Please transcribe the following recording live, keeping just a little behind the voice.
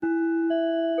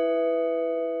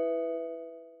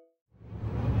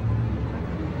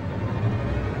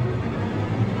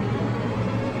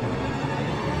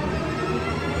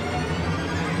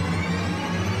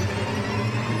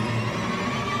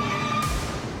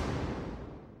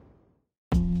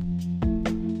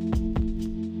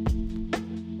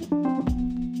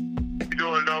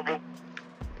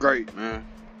great, man.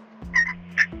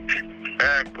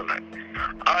 Excellent.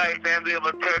 All right, family, I'm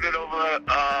going to turn it over,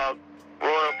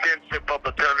 Royal Kinship, I'm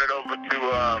going to turn it over to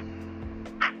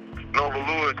Nova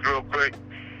Lewis real quick.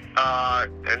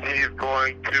 And he's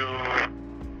going to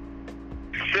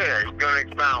share. He's going to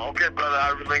expound. Okay, brother,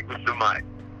 I relinquish the mic.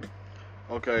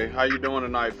 Okay, how you doing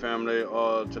tonight, family?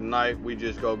 Tonight we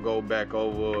just gonna go back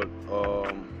over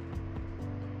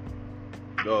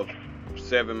the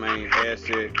 7 main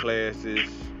asset classes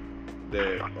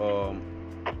that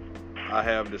I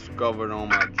have discovered on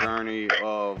my journey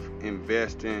of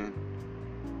investing,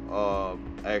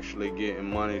 actually getting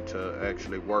money to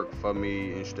actually work for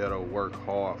me instead of work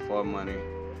hard for money.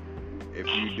 If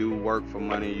you do work for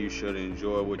money, you should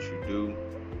enjoy what you do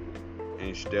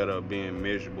instead of being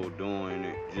miserable doing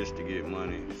it just to get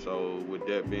money. So with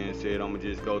that being said, I'm gonna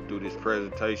just go through this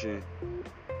presentation,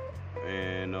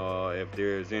 and if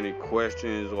there's any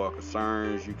questions or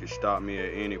concerns, you can stop me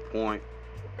at any point.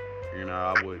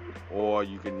 Or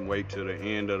you can wait till the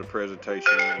end of the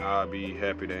presentation and I'll be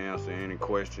happy to answer any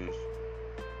questions.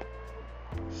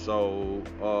 So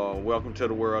welcome to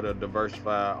the world of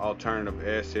diversified alternative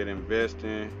asset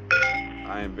investing.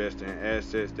 I invest in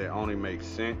assets that only make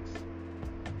sense.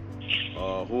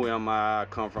 Who am I? I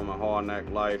come from a hard knock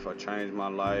life. I changed my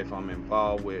life. I'm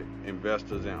involved with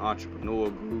investors and entrepreneur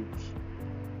groups,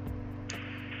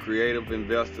 creative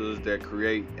investors that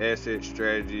create asset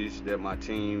strategies that my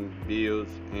team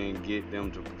builds and get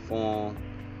them to perform.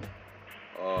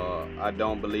 I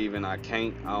don't believe in I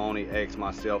can't. I only ask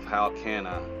myself, how can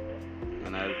I?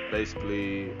 And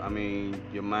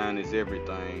your mind is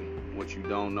everything. What you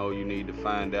don't know, you need to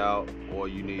find out, or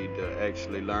you need to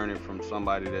actually learn it from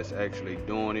somebody that's actually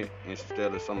doing it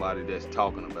instead of somebody that's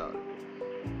talking about it.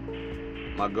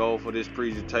 My goal for this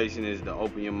presentation is to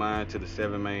open your mind to the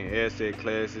 7 main asset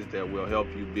classes that will help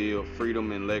you build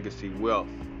freedom and legacy wealth.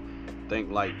 Think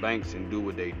like banks and do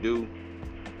what they do.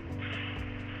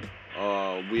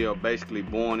 We are basically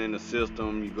born in the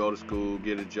system. You go to school,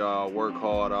 get a job, work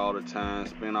hard all the time,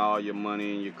 spend all your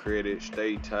money and your credit,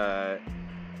 stay tied.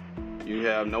 You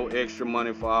have no extra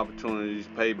money for opportunities,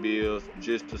 pay bills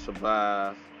just to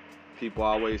survive. People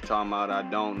always talking about I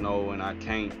don't know and I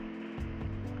can't.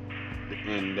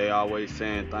 And they always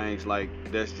saying things like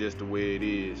that's just the way it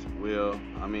is. Well,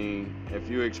 if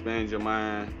you expand your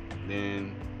mind,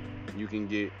 then you can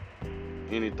get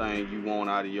anything you want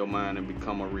out of your mind and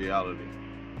become a reality.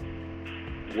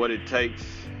 What it takes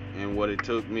and what it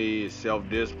took me is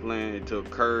self-discipline. It took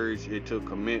courage, it took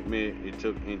commitment, it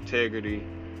took integrity.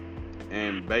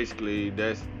 And basically,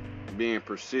 that's being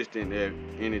persistent at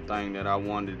anything that I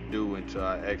wanted to do until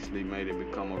I actually made it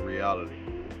become a reality.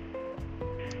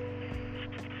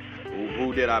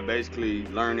 Who did I basically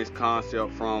learn this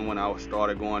concept from when I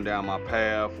started going down my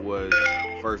path was,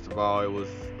 first of all, it was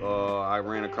I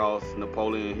ran across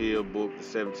Napoleon Hill book, The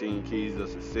 17 Keys of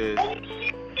Success,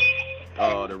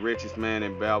 The Richest Man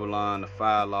in Babylon, The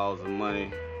 5 Laws of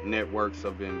Money, Networks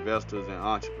of Investors and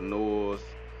Entrepreneurs.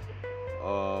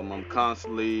 I'm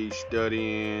constantly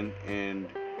studying and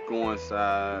going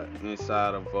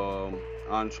inside of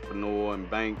entrepreneur and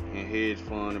bank and hedge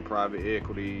fund and private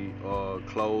equity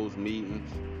closed meetings.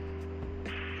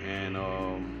 And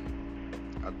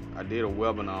I did a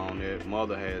webinar on that.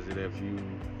 Mother has it if you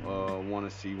want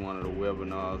to see one of the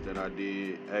webinars that I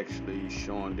did, actually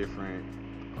showing different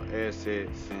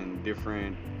assets and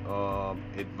different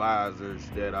advisors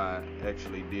that I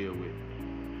actually deal with.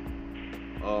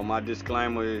 My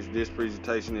disclaimer is this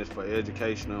presentation is for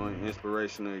educational and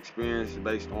inspirational experience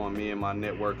based on me and my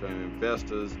network of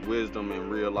investors, wisdom, and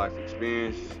real life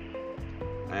experience.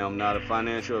 I am not a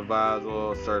financial advisor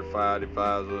or certified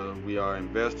advisor. We are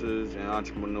investors and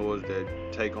entrepreneurs that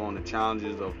take on the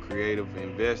challenges of creative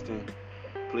investing.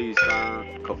 Please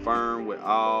confirm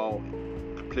all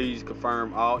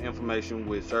information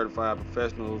with certified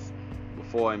professionals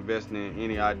before investing in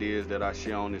any ideas that I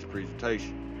share on this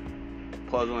presentation.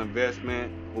 Puzzle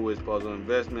Investment. Who is Puzzle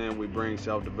Investment? We bring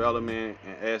self-development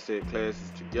and asset classes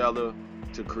together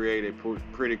to create a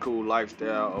pretty cool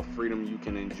lifestyle of freedom you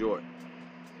can enjoy.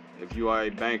 If you are a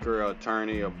banker,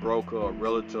 attorney, a broker, a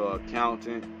realtor,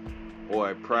 accountant,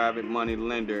 or a private money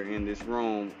lender in this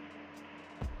room,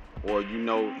 or you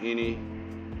know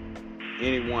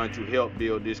anyone to help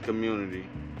build this community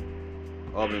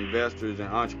of investors and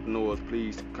entrepreneurs,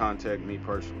 please contact me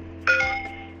personally.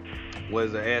 What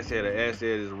is an asset? An asset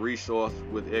is a resource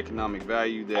with economic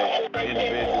value that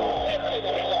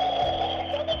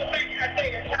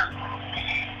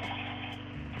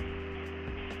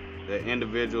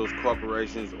individuals,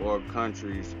 corporations, or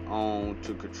countries own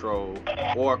to control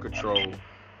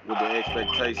with the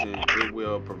expectation it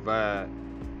will provide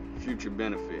future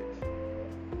benefits.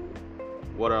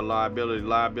 What are liabilities?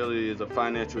 Liability is a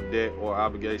financial debt or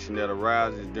obligation that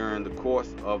arises during the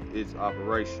course of its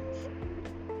operations.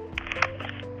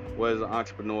 What is an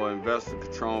entrepreneur? Investor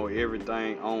control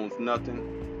everything, owns nothing,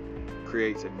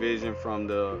 creates a vision from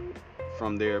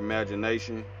their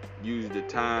imagination, uses the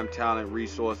time, talent,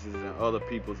 resources, and other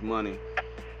people's money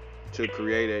to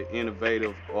create an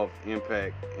innovative of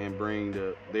impact and bring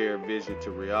their vision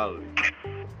to reality.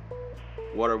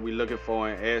 What are we looking for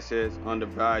in assets?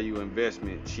 Undervalue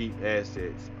investment, cheap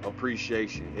assets,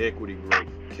 appreciation, equity growth,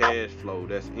 cash flow,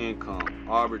 that's income,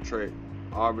 arbitrage,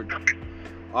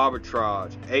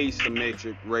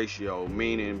 asymmetric ratio,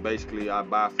 meaning basically I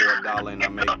buy for $1 and I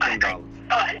make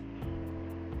 $10.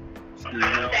 Excuse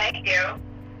me. Thank you.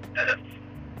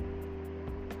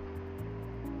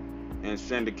 And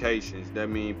syndications, that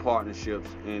mean partnerships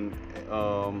and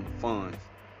funds.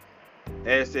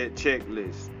 Asset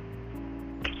checklist.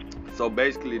 So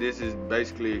basically this is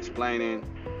basically explaining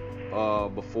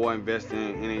before investing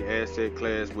in any asset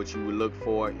class what you would look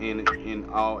for in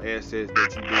all assets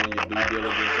that you're doing your due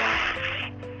diligence on.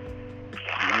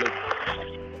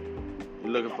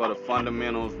 You're looking for the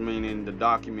fundamentals, meaning the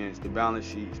documents, the balance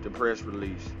sheets, the press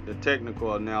release. The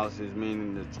technical analysis,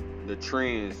 meaning the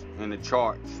trends and the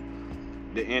charts,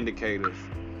 the indicators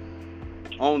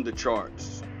on the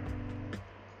charts.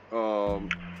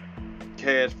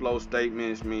 Cash flow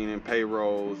statements, meaning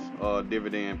payrolls,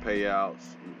 dividend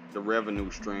payouts, the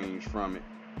revenue streams from it.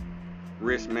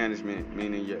 Risk management,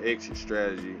 meaning your exit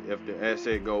strategy. If the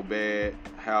asset go bad,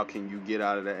 how can you get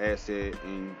out of the asset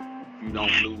and you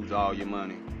don't lose all your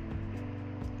money?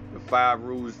 The 5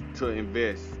 rules to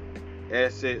invest.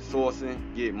 Asset sourcing,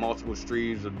 get multiple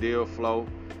streams of deal flow.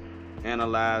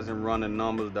 Analyze and run the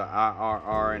numbers, the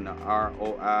IRR and the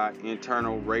ROI,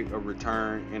 internal rate of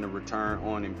return and the return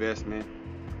on investment.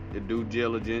 The due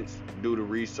diligence, do the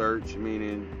research,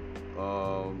 meaning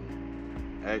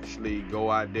actually go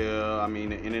out there. I mean,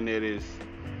 the internet is,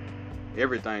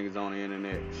 everything is on the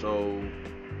internet. So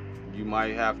you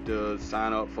might have to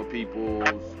sign up for people's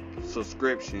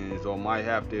subscriptions or might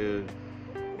have to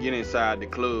get inside the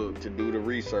club to do the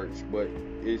research. But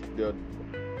it's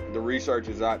the research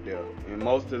is out there, and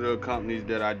most of the companies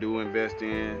that I do invest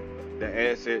in, the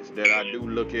assets that I do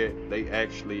look at, they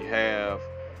actually have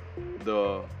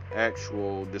the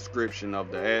actual description of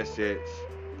the assets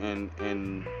and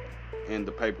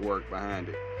the paperwork behind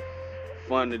it.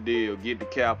 Fund the deal, get the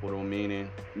capital,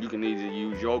 meaning you can either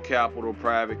use your capital,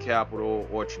 private capital,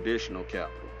 or traditional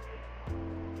capital.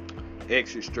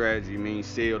 Exit strategy means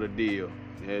sell the deal.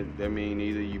 That means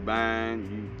either you buying,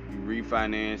 you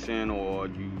refinancing, or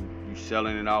you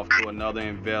selling it off to another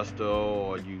investor,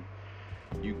 or you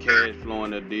cash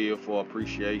flowing the deal for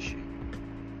appreciation.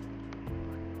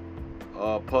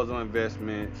 Puzzle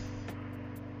investments.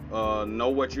 Know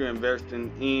what you're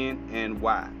investing in and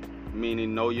why.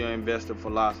 Meaning know your investor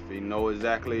philosophy. Know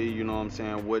exactly, you know what I'm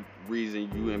saying, what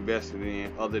reason you invested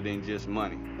in other than just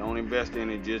money. Don't invest in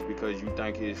it just because you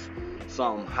think it's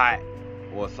something hot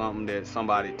or something that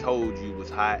somebody told you was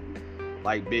hot,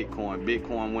 like Bitcoin.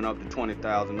 Bitcoin went up to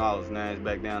 $20,000. Now it's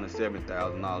back down to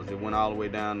 $7,000. It went all the way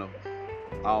down to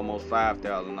almost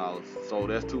 $5,000. So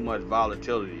that's too much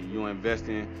volatility. You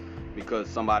investing because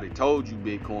somebody told you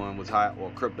Bitcoin was hot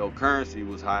or cryptocurrency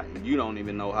was hot, and you don't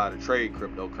even know how to trade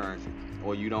cryptocurrency,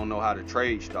 or you don't know how to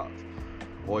trade stocks,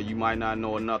 or you might not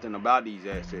know nothing about these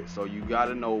assets. So you got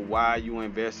to know why you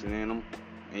investing in them,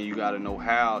 and you got to know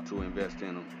how to invest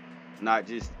in them. Not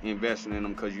just investing in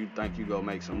them because you think you go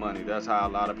make some money. That's how a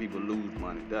lot of people lose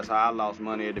money. That's how I lost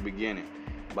money at the beginning,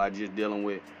 by just dealing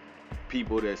with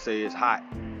people that say it's hot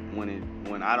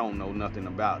when I don't know nothing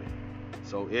about it.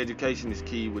 So education is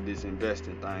key with this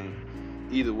investing thing.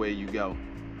 Either way you go,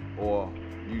 or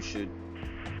you should,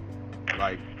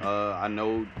 like, I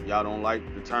know y'all don't like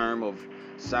the term of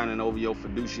signing over your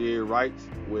fiduciary rights.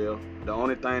 Well, the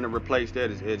only thing to replace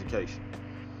that is education.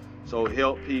 So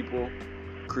help people,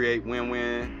 create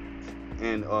win-win,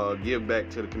 and give back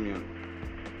to the community.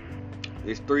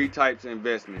 There's 3 types of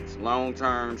investments: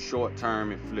 long-term,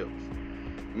 short-term, and flips.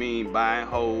 Mean buy and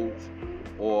holds,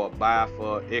 or buy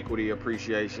for equity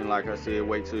appreciation. Like I said,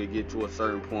 wait till you get to a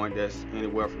certain point. That's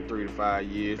anywhere from 3 to 5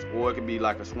 years. Or it could be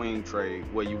like a swing trade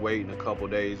where you wait in a couple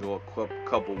days or a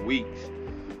couple weeks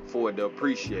for it to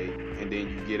appreciate, and then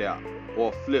you get out.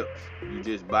 Or flips, you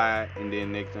just buy it, and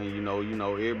then next thing you know,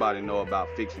 everybody know about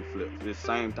fix and flips. It's the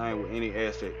same thing with any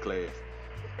asset class.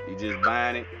 You just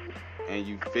buying it and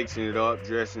you fixing it up,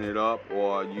 dressing it up,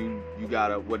 or you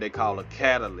got what they call a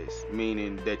catalyst,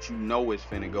 meaning that you know it's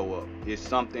finna go up. It's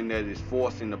something that is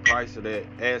forcing the price of that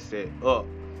asset up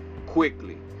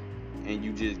quickly, and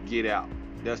you just get out.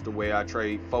 That's the way I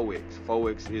trade Forex.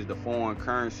 Forex is the foreign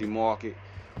currency market.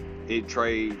 It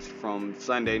trades from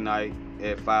Sunday night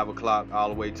at 5 o'clock all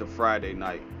the way to Friday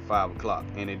night, 5 o'clock,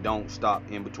 and it don't stop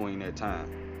in between that time.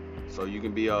 So you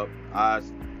can be up. I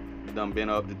done been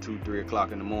up to 2, 3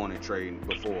 o'clock in the morning trading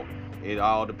before. It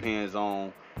all depends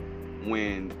on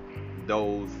when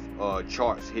those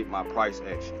charts hit my price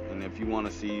action. And if you want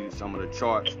to see some of the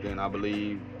charts, then I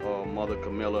believe Mother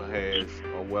Camilla has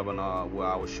a webinar where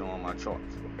I was showing my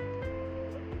charts.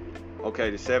 Okay,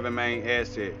 the 7 main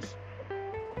assets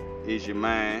is your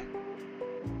mind,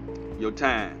 your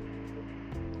time,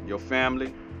 your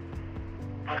family,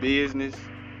 business,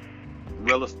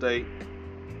 real estate,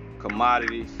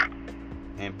 commodities,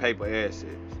 and paper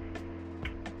assets.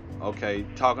 Okay,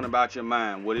 talking about your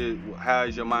mind, how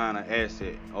is your mind an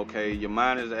asset? Okay, your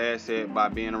mind is an asset by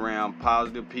being around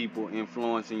positive people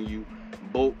influencing you,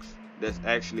 books that's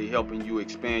actually helping you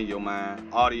expand your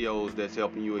mind, audios that's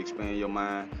helping you expand your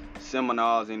mind,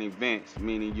 seminars and events,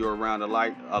 meaning you're around a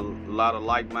lot of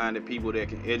like-minded people that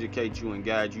can educate you and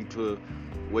guide you to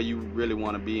where you really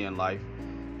want to be in life.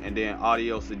 And then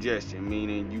audio suggestion,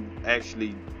 meaning you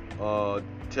actually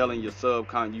telling your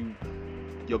subconscious,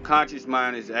 your conscious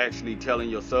mind is actually telling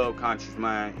your subconscious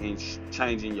mind and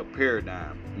changing your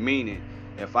paradigm. Meaning,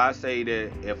 if I say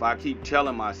that, if I keep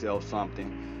telling myself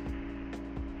something,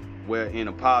 well, in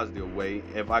a positive way,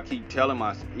 if I keep telling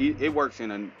myself, it works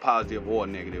in a positive or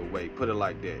negative way, put it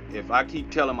like that. If I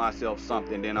keep telling myself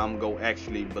something, then I'm going to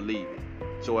actually believe it.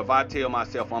 So if I tell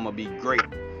myself I'm going to be great,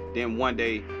 then one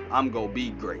day I'm going to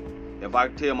be great. If I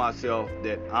tell myself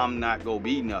that I'm not going to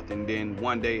be nothing, then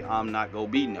one day I'm not going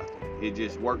to be nothing. It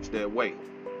just works that way.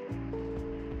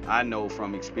 I know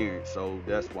from experience, so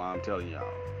that's why I'm telling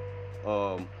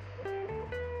y'all.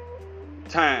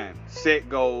 Time. Set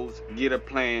goals. Get a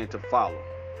plan to follow.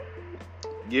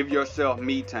 Give yourself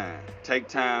me time. Take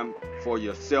time for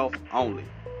yourself only.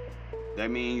 That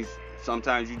means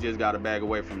sometimes you just got to back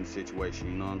away from the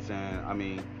situation. You know what I'm saying? I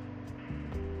mean,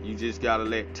 you just got to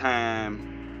let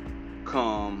time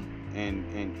come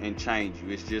and change you.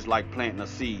 It's just like planting a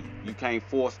seed. You can't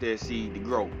force that seed to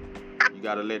grow. You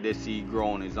got to let that seed grow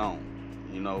on its own,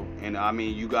 you know. And I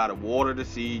mean, you got to water the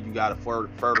seed, you got to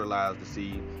fertilize the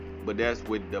seed, but that's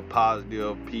with the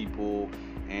positive people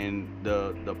and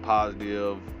the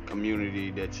positive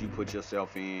community that you put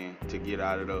yourself in to get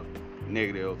out of the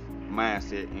negative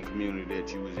mindset and community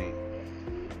that you was in.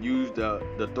 Use the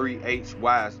 3 H's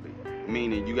wisely,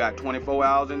 meaning you got 24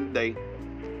 hours in the day,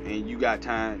 and you got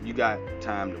time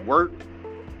to work,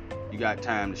 you got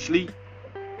time to sleep,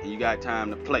 and you got time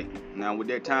to play. Now with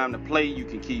that time to play, you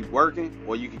can keep working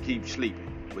or you can keep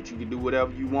sleeping, but you can do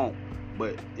whatever you want.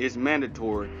 But it's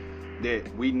mandatory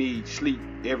that we need sleep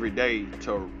every day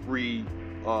to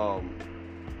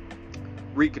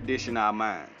recondition our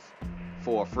minds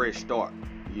for a fresh start,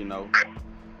 you know.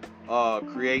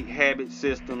 Create habit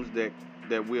systems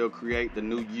that will create the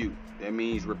new you. That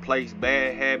means replace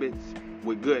bad habits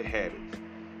with good habits.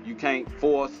 You can't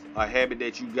force a habit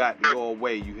that you got to go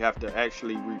away. You have to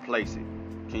actually replace it.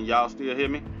 Can y'all still hear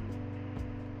me?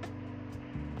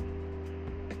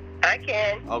 I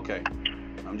can. Okay.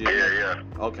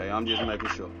 I'm just making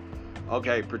sure.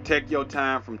 Okay, protect your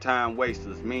time from time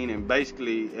wasters. Meaning,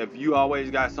 basically, if you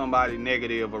always got somebody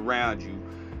negative around you,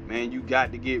 man, you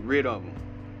got to get rid of them.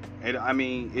 And I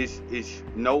mean, it's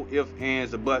no ifs,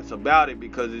 ands, or buts about it,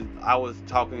 because I was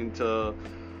talking to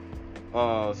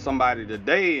somebody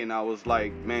today, and I was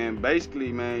like, man,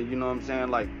 basically, man, you know what I'm saying?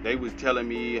 Like, they was telling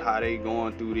me how they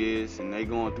going through this and they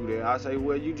going through that. I say,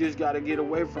 well, you just got to get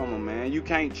away from them, man. You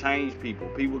can't change people.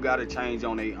 People got to change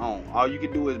on their own. All you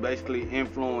can do is basically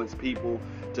influence people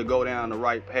to go down the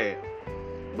right path.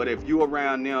 But if you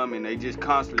around them and they just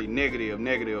constantly negative,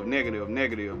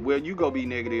 well, you go be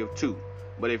negative too.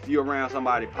 But if you're around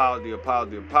somebody positive,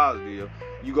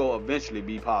 you go eventually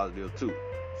be positive too.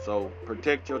 So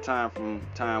protect your time from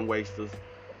time wasters.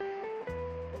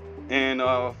 And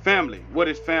family. What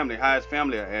is family? How is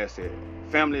family an asset?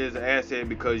 Family is an asset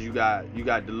because you got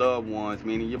the loved ones,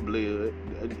 meaning your blood.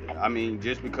 I mean,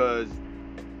 just because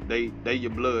they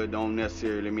your blood don't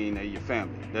necessarily mean they your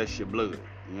family. That's your blood.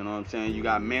 You know what I'm saying? You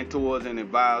got mentors and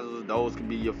advisors. Those could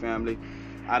be your family.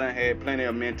 I done had plenty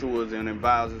of mentors and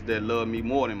advisors that love me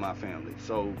more than my family.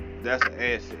 So that's an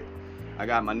asset. I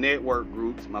got my network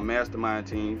groups, my mastermind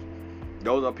teams.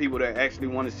 Those are people that actually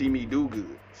want to see me do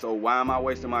good. So why am I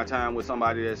wasting my time with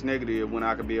somebody that's negative when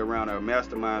I could be around a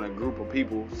mastermind, a group of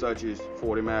people such as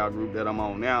 40 Mile Group that I'm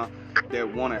on now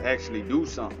that want to actually do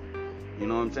something? You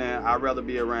know what I'm saying? I'd rather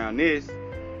be around this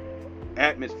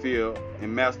atmosphere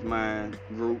and mastermind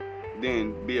group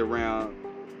than be around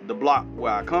the block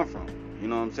where I come from. You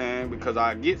know what I'm saying? Because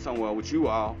I get somewhere with you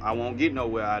all, I won't get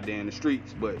nowhere out there in the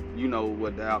streets, but you know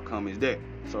what the outcome is there.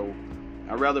 So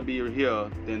I'd rather be here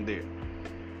than there.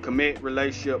 Committed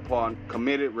relationship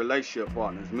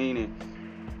partners, meaning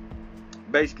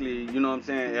basically, you know what I'm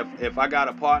saying, if I got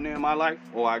a partner in my life,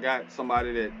 or I got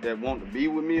somebody that want to be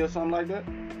with me or something like that,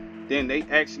 then they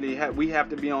actually we have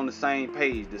to be on the same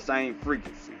page, the same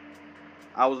frequency.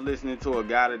 I was listening to a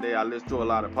guy today. I listen to a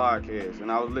lot of podcasts, and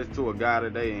I was listening to a guy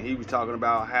today, and he was talking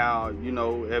about how, you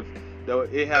know, it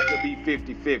has to be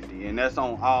 50-50, and that's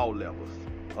on all levels.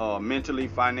 Mentally,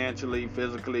 financially,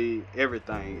 physically,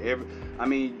 everything.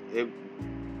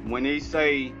 When they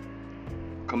say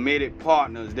committed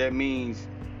partners, that means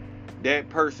that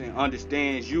person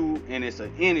understands you, and it's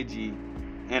an energy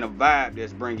and a vibe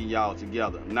that's bringing y'all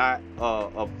together, not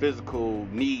a physical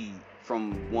need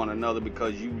from one another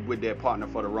because you with that partner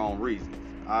for the wrong reasons.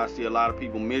 I see a lot of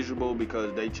people miserable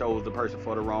because they chose the person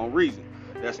for the wrong reason.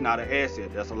 That's not an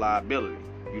asset, that's a liability.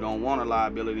 You don't want a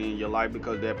liability in your life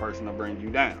because that person will bring you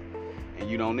down. And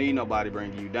you don't need nobody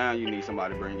bringing you down, you need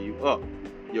somebody bringing you up.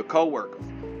 Your coworkers.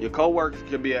 Your coworkers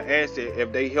can be an asset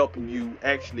if they helping you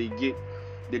actually get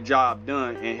the job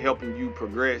done and helping you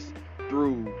progress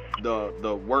through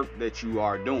the work that you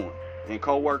are doing. And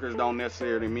coworkers don't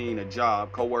necessarily mean a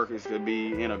job. Coworkers could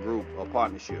be in a group, a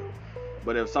partnership.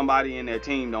 But if somebody in that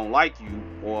team don't like you,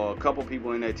 or a couple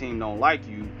people in that team don't like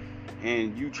you,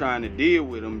 and you trying to deal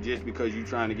with them just because you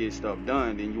trying to get stuff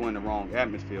done, then you in the wrong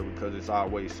atmosphere because it's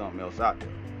always something else out there.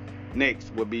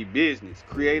 Next would be business.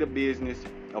 Create a business,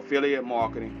 affiliate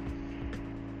marketing,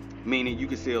 meaning you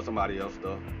can sell somebody else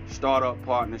stuff. Startup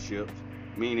partnerships,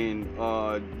 meaning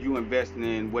you investing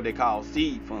in what they call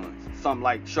seed funds, something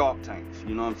like Shark Tanks.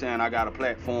 You know what I'm saying? I got a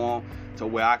platform to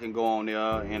where I can go on there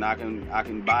and I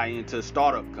can buy into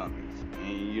startup companies,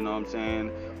 and you know what I'm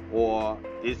saying? Or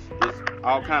it's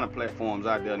all kind of platforms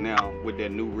out there now with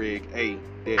that new Reg A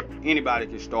that anybody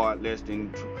can start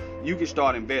you can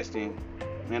start investing,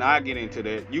 and I get into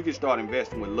that. You can start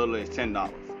investing with little as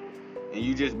 $10, and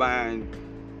you just buying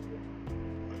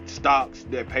stocks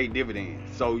that pay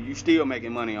dividends. So you still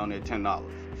making money on that $10.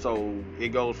 So it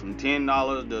goes from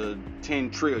 $10 to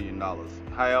 $10 trillion,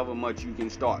 however much you can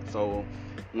start. So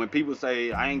when people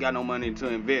say I ain't got no money to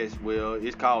invest, well,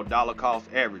 it's called dollar cost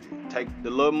averaging. Take the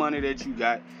little money that you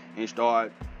got and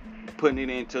start putting it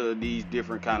into these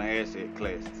different kind of asset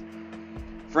classes.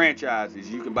 Franchises,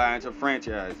 you can buy into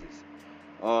franchises.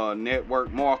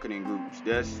 Network marketing groups,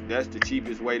 that's the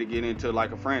cheapest way to get into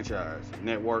like a franchise.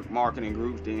 Network marketing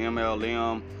groups, the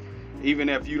MLM. Even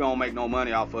if you don't make no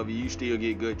money off of it, you still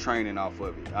get good training off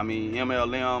of it. I mean,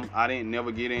 MLM, I didn't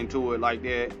never get into it like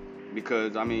that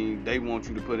because I mean they want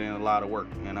you to put in a lot of work,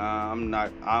 and I'm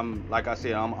like I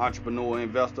said, I'm an entrepreneur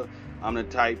investor. I'm the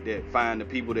type that find the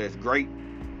people that's great,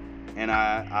 and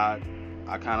I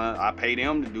pay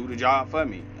them to do the job for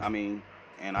me. I mean,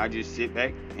 and I just sit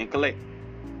back and collect.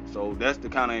 So that's the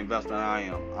kind of investor I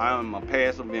am. I am a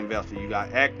passive investor. You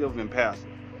got active and passive.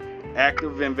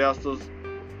 Active investors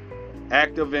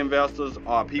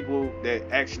are people that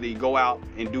actually go out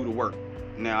and do the work.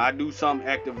 Now I do some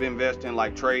active investing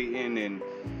like trading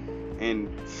and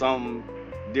some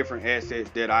different assets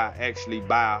that I actually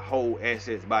buy whole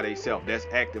assets by themselves. That's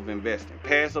active investing.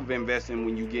 Passive investing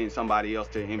when you getting somebody else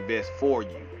to invest for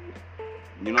you.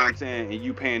 You know what I'm saying? And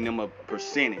you paying them a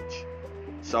percentage.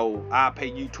 So I pay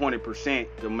you 20%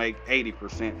 to make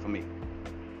 80% for me.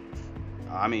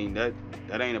 I mean, that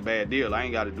ain't a bad deal. I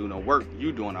ain't got to do no work.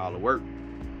 You doing all the work.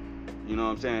 You know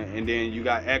what I'm saying? And then you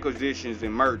got acquisitions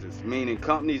and mergers, meaning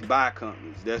companies buy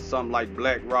companies. That's something like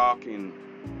BlackRock and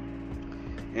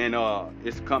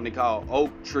it's a company called Oak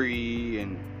Tree,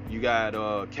 and you got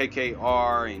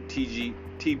KKR and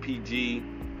TPG.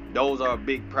 Those are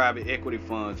big private equity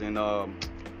funds. And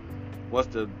what's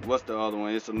the other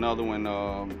one? It's another one.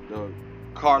 The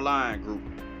Carlyle Group.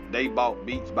 They bought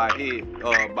Beats by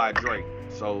Drake.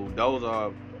 So those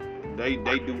are they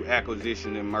do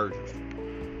acquisition and mergers.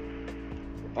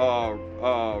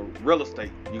 Real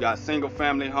estate. You got single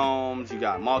family homes. You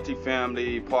got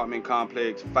multifamily apartment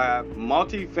complex.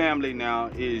 Multifamily now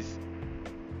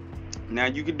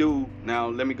you could do. Now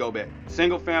let me go back.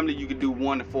 Single family you could do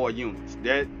 1 to 4 units.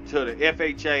 That to the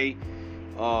FHA.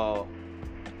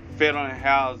 Federal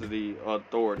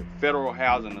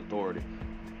Housing Authority.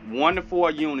 1 to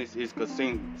 4 units is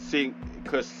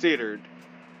considered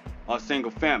a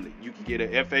single family. You can get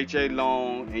an FHA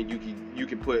loan, and you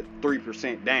can put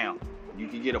 3% down. You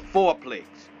can get a 4-plex.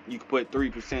 You can put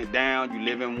 3% down. You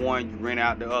live in one, you rent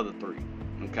out the other 3.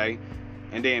 Okay,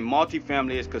 and then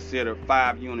multifamily is considered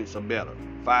 5 units or better.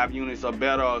 5 units or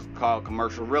better is called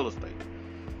commercial real estate.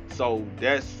 So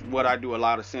that's what I do a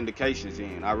lot of syndications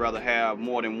in. I'd rather have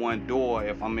more than one door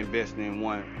if I'm investing in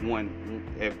one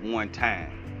at one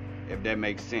time, if that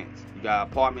makes sense. You got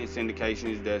apartment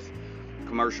syndications, that's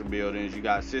commercial buildings. You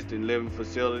got assisted living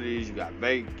facilities. You got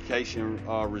vacation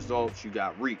resorts. You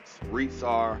got REITs. REITs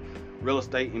are real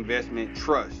estate investment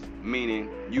trust, meaning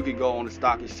you could go on the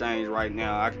stock exchange right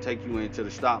now. I could take you into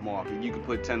the stock market. You could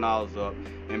put $10 up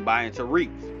and buy into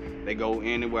REITs. They go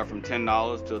anywhere from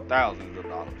 $10 to thousands of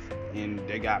dollars. And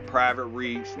they got private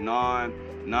REITs,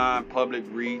 non-public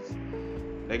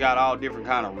REITs. They got all different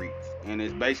kind of REITs. And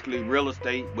it's basically real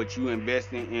estate, but you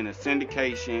investing in a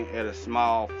syndication at a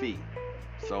small fee.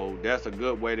 So that's a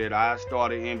good way that I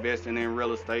started investing in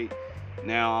real estate.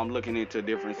 Now I'm looking into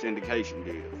different syndication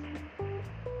deals.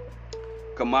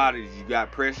 Commodities, you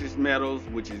got precious metals,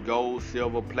 which is gold,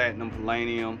 silver, platinum,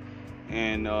 palladium,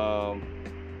 and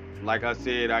like I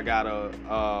said, I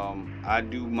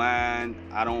do mine.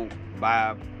 I don't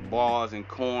buy bars and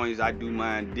coins. I do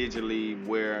mine digitally,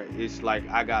 where it's like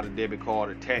I got a debit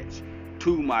card attached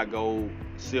to my gold,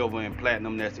 silver, and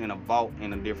platinum that's in a vault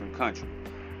in a different country.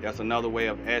 That's another way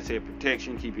of asset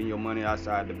protection, keeping your money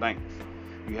outside the banks.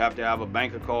 You have to have a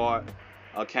bank account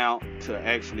to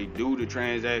actually do the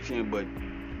transaction, but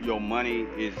your money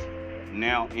is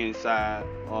now inside,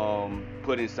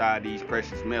 put inside these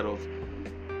precious metals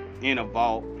in a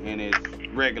vault, and it's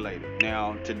regulated.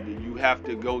 Now, you have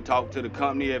to go talk to the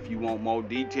company if you want more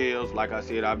details. Like I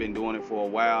said, I've been doing it for a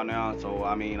while now, so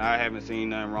I mean, I haven't seen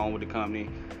nothing wrong with the company.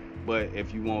 But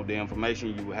if you want the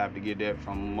information, you would have to get that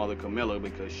from Mother Camilla,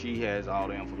 because she has all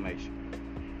the information.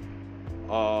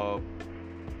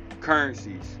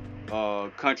 Currencies,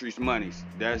 countries' monies.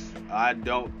 I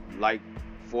don't like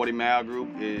 40 Mile Group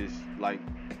is like,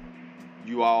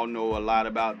 you all know a lot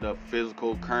about the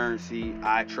physical currency.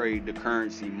 I trade the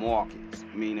currency markets,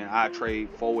 meaning I trade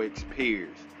Forex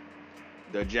pairs.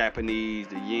 The Japanese,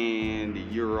 the yen, the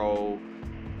euro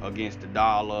against the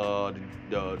dollar,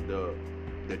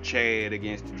 the Chad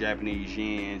against the Japanese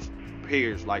yens,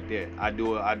 pairs like that. I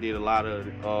did a lot of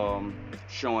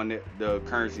showing the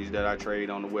currencies that I trade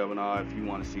on the webinar. If you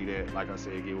want to see that, like I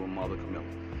said, get with Mother Camilla.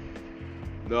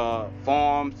 The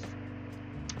farms,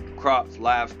 crops,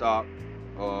 livestock.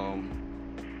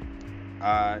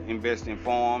 I invest in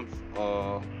farms.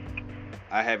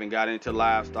 I haven't got into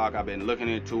livestock. I've been looking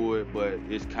into it, but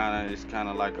it's kind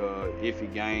of like a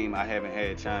iffy game. I haven't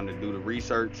had time to do the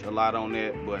research a lot on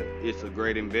that, but it's a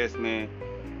great investment.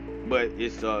 But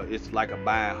it's like a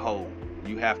buy and hold.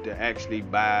 You have to actually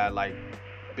buy like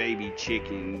baby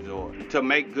chickens, or to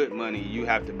make good money, you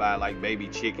have to buy like baby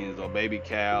chickens or baby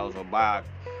cows, or buy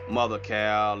a mother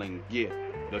cow and get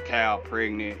the cow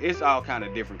pregnant. It's all kind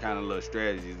of different kind of little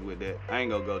strategies with that. I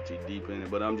ain't gonna go too deep in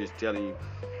it, but I'm just telling you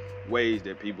ways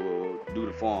that people do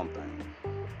the farm thing.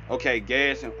 Okay,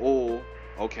 gas and oil.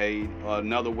 Okay,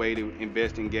 another way to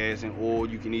invest in gas and oil,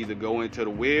 you can either go into the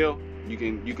well. You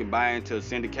can buy into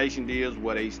syndication deals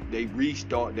where they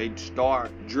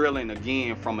start drilling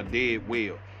again from a dead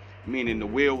well, meaning the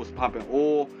well was pumping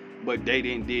oil, but they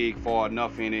didn't dig far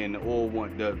enough in it, and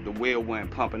the well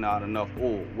wasn't pumping out enough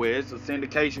oil. Where it's a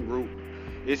syndication group,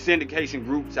 it's syndication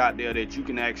groups out there that you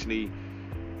can actually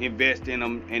invest in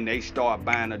them, and they start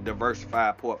buying a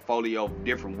diversified portfolio of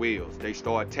different wells. They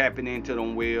start tapping into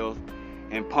them wells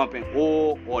and pumping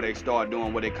oil, or they start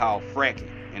doing what they call fracking,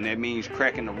 and that means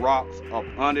cracking the rocks up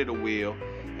under the well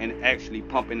and actually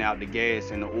pumping out the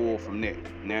gas and the oil from there.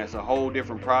 Now it's a whole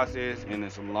different process, and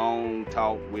it's a long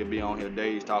talk. We'll be on here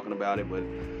days talking about it, but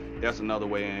that's another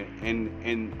way.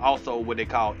 And also what they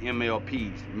call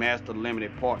MLPs, Master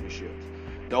Limited Partnerships.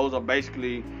 Those are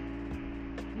basically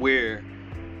where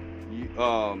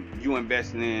you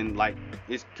investing in, like,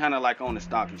 it's kind of like on the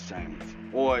stock exchange,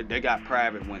 or they got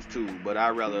private ones too, but I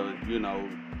rather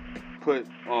put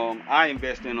I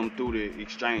invest in them through the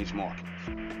exchange markets,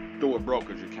 through a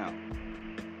brokerage account.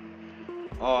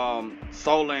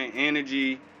 Solar and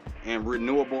energy and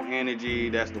renewable energy,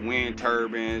 that's the wind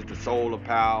turbines, the solar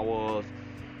powers,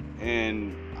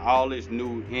 and all this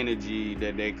new energy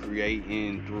that they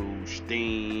creating through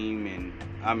steam, and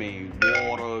I mean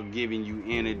water giving you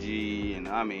energy, and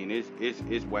I mean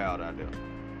it's wild out there.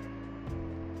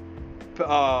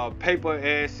 Paper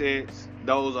assets,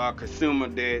 those are consumer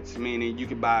debts, meaning you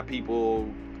can buy people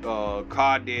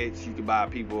car debts, you can buy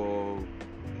people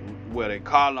their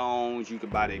car loans, you can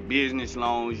buy their business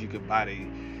loans, you can buy their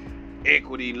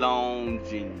equity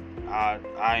loans, and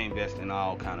I invest in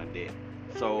all kind of debt.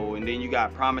 So, and then you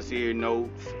got promissory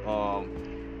notes,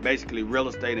 basically real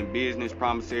estate and business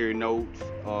promissory notes.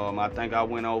 I think I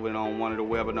went over it on one of the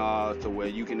webinars, to where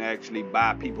you can actually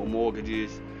buy people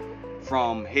mortgages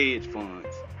from hedge funds.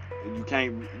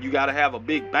 You got to have a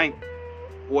big bank,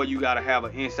 or you got to have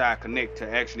an inside connect to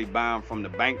actually buy them from the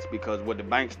banks, because what the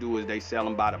banks do is they sell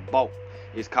them by the bulk.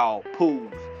 It's called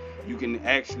pools. You can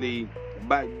actually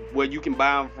buy, well, you can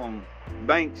buy them from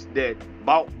banks that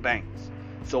bought banks.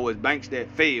 So it's banks that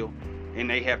fail, and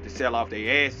they have to sell off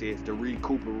their assets to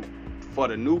recuperate, for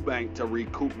the new bank to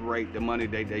recuperate the money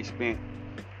that they spent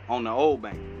on the old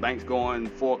bank. Banks go in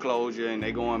foreclosure and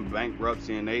they go in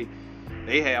bankruptcy, and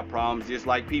they have problems just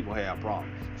like people have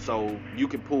problems. So you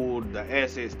can pull the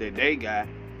assets that they got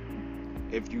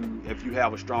if you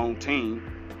have a strong team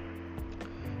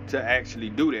to actually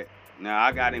do that. Now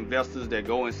I got investors that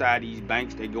go inside these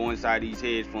banks, they go inside these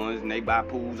hedge funds, and they buy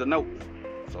pools of notes.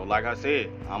 So like I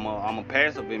said, I'm a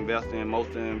passive investor in most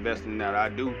of the investing that I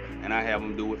do, and I have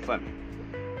them do it for me.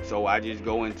 So I just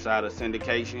go inside of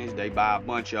syndications, they buy a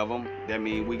bunch of them. That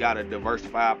means we got a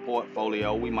diversified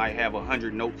portfolio. We might have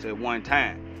 100 notes at one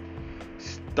time.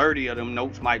 30 of them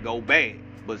notes might go bad,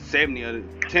 but 10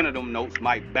 of them notes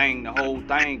might bang the whole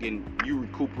thing, and you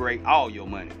recuperate all your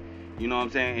money. You know what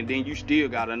I'm saying? And then you still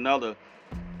got another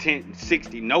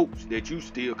 60 notes that you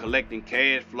still collecting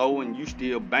cash flow, and you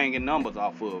still banging numbers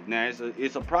off of. Now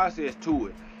it's a process to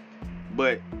it,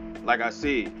 but like I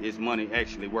said, it's money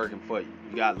actually working for you.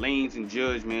 You got liens and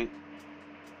judgment,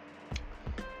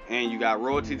 and you got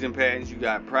royalties and patents, you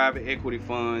got private equity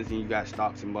funds, and you got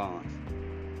stocks and bonds.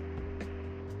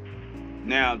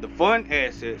 Now the fund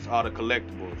assets are the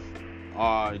collectibles,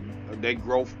 they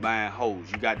growth buying hoes.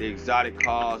 You got the exotic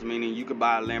cars, meaning you could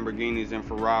buy Lamborghinis and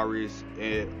Ferraris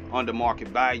at under market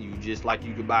value, just like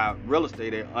you could buy real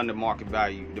estate at under market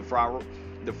value.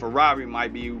 The Ferrari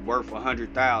might be worth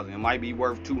 $100,000, it might be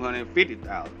worth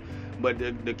 $250,000. But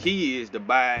the key is to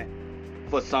buy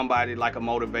for somebody like a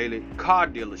motivated car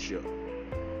dealership.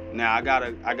 Now I got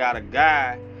a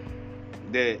guy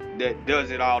that does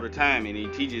it all the time, and he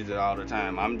teaches it all the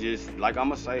time. I'm just like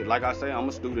I say, I'm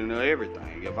a student of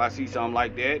everything. If I see something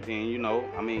like that, then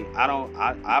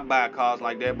I buy cars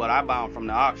like that, but I buy them from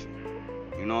the auction.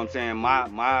 You know what I'm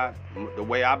saying? The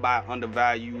way I buy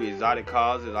undervalued exotic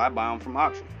cars is I buy them from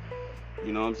auction.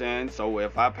 You know what I'm saying? So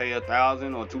if I pay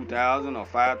 $1,000 or $2,000 or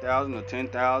 $5,000 or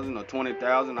 $10,000 or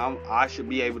 $20,000, I should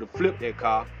be able to flip that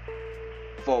car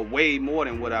for way more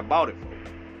than what I bought it for.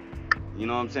 You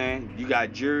know what I'm saying? You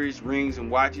got jewelry, rings,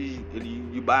 and watches.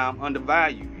 You buy them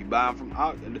undervalued. You buy them from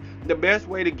auction. The best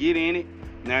way to get in it,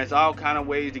 now there's all kind of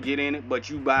ways to get in it, but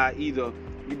you buy it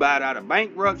out of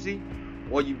bankruptcy,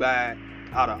 or you buy it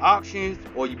out of auctions,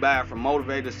 or you buy it from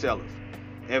motivated sellers.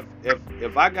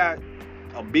 If I got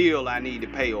a bill I need to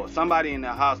pay, or somebody in the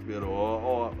hospital,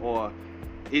 or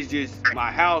it's just my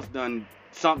house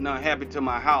something done happened to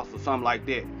my house or something like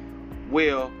that,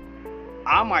 well,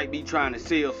 I might be trying to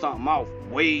sell something off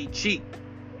way cheap.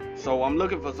 So I'm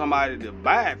looking for somebody to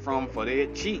buy it from for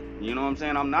that cheap. You know what I'm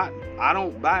saying? I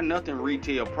don't buy nothing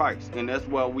retail price. And that's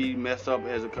where we mess up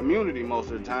as a community most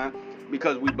of the time,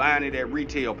 because we buying it at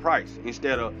retail price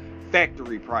instead of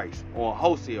factory price or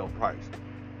wholesale price.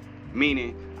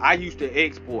 Meaning I used to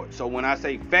export. So when I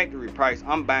say factory price,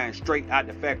 I'm buying straight out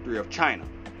the factory of China.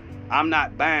 I'm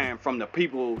not buying from the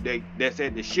people that's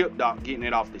at the ship dock getting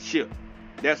it off the ship.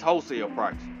 That's wholesale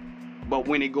price. But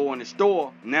when it go in the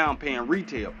store, now I'm paying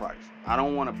retail price. I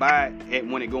don't want to buy it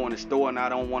when it go in the store, and I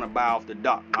don't want to buy off the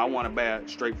dock. I want to buy it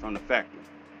straight from the factory.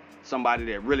 Somebody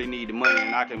that really need the money,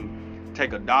 and I can take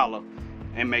 $1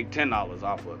 and make $10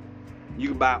 off of it. You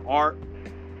can buy art,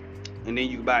 and then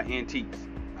you can buy antiques.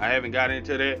 I haven't got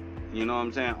into that, you know what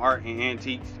I'm saying, art and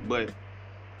antiques, but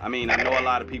I know a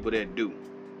lot of people that do,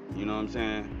 you know what I'm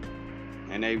saying,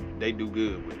 and they do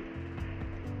good with it.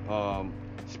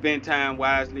 Spend time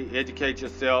wisely, educate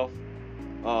yourself,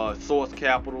 source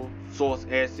capital, source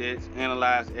assets,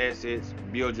 analyze assets,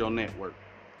 build your network.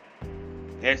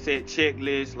 Asset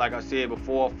checklist, like I said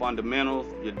before, fundamentals,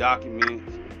 your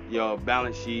documents, your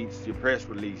balance sheets, your press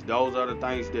release. Those are the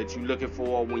things that you're looking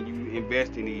for when you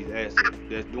invest in these assets.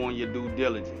 That's doing your due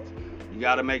diligence. You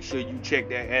got to make sure you check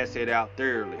that asset out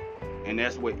thoroughly. And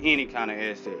that's with any kind of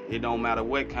asset. It don't matter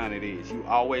what kind it is. You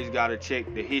always got to check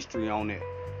the history on it.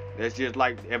 That's just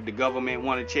like if the government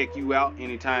want to check you out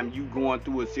anytime you going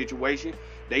through a situation,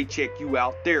 they check you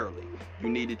out thoroughly. You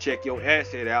need to check your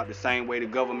asset out the same way the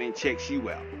government checks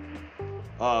you out.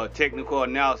 Technical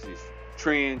analysis,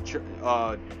 trend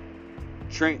charts,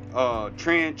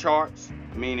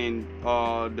 meaning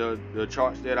the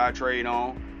charts that I trade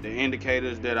on, the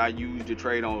indicators that I use to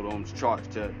trade on those charts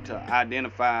to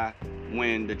identify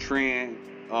when the trend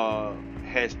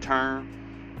has turned.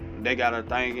 They got a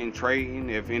thing in trading.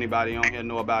 If anybody on here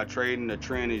know about trading, the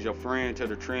trend is your friend to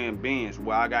the trend bends,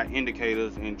 where I got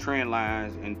indicators and trend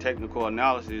lines and technical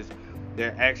analysis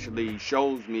that actually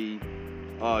shows me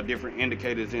different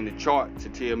indicators in the chart to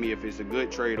tell me if it's a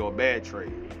good trade or a bad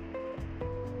trade.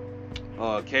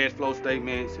 Cash flow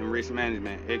statements and risk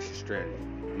management exit strategy.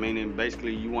 Meaning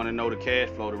basically you want to know the cash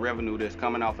flow, the revenue that's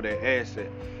coming off of that asset.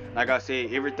 Like I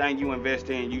said, everything you invest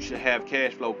in, you should have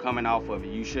cash flow coming off of it.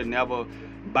 You should never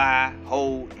buy,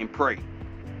 hold, and pray.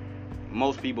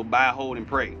 Most people buy, hold, and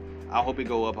pray. I hope it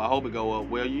go up, I hope it go up.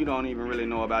 Well, you don't even really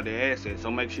know about the asset, so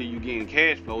make sure you getting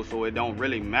cash flow so it don't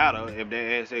really matter if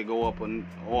that asset go up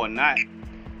or not.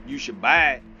 You should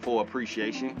buy it for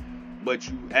appreciation, but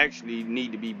you actually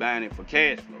need to be buying it for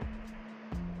cash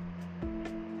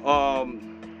flow.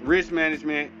 Risk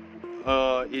management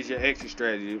is your exit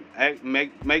strategy.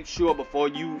 Make sure before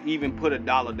you even put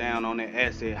 $1 down on that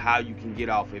asset how you can get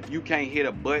off. If you can't hit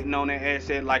a button on that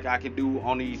asset like I can do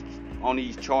on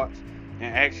these charts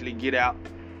and actually get out,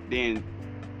 then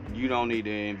you don't need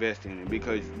to invest in it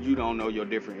because you don't know your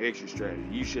different exit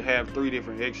strategies. You should have 3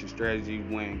 different exit strategies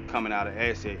when coming out of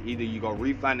asset. Either you go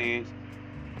refinance,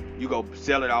 you go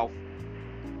sell it off,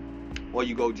 or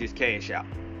you go just cash out.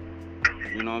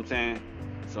 You know what I'm saying?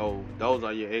 So those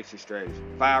are your exit strategies.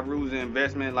 5 rules of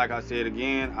investment. Like I said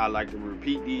again, I like to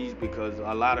repeat these because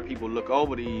a lot of people look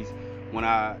over these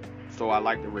so I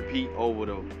like to repeat over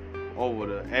the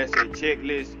asset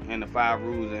checklist and the 5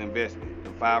 rules of investment.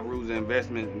 The 5 rules of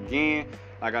investment again,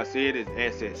 like I said, is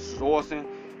asset sourcing.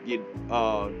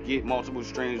 Get multiple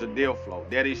streams of deal flow.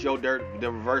 That is your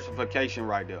diversification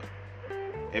right there.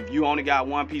 If you only got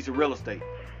one piece of real estate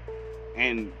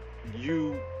and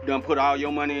you done put all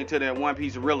your money into that one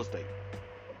piece of real estate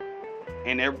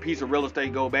and every piece of real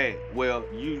estate go bad, well,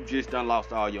 you just done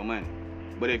lost all your money.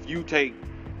 But if you take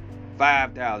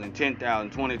 $5,000,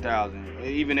 $10,000, $20,000,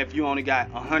 even if you only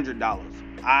got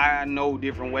 $100, I know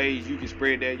different ways you can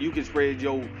spread that. You can spread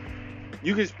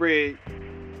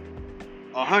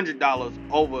 $100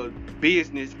 over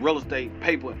business, real estate,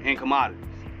 paper, and commodities.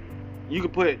 You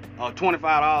can put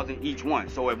 $25 in each one.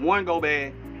 So if one go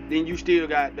bad, then you still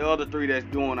got the other 3 that's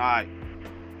doing all right.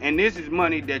 And this is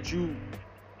money that you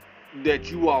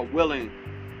are willing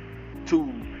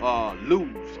to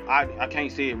lose. I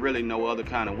can't say it really no other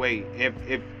kind of way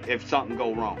if something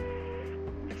go wrong.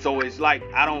 So it's like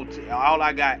all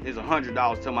I got is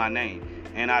 $100 to my name,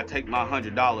 and I take my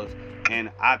 $100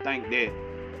 and I think that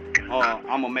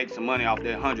I'm gonna make some money off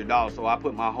that $100, so I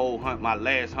put my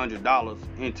last $100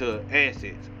 into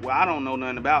assets. Well, I don't know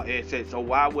nothing about assets, so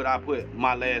why would I put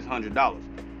my last $100?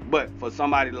 But for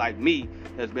somebody like me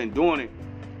that's been doing it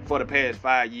for the past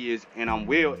 5 years, and I'm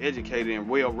well educated and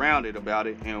well rounded about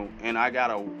it, and I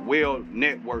got a well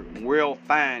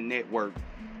fine network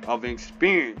of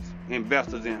experienced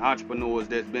investors and entrepreneurs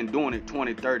that's been doing it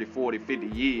 20, 30, 40, 50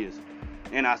 years,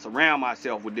 and I surround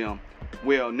myself with them.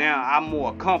 Well, now I'm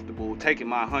more comfortable taking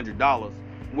my $100,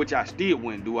 which I still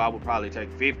wouldn't do. I would probably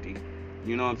take 50.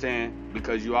 You know what I'm saying?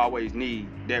 Because you always need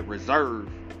that reserve.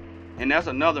 And that's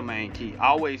another main key.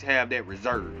 Always have that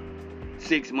reserve.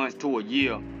 6 months to a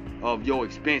year of your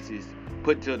expenses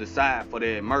put to the side for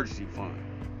the emergency fund.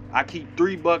 I keep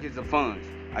 3 buckets of funds.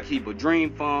 I keep a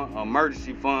dream fund, an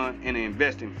emergency fund, and an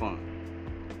investing fund.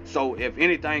 So if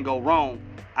anything go wrong,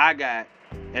 I got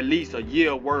at least a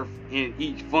year worth in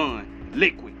each fund,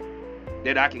 liquid,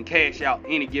 that I can cash out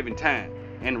any given time,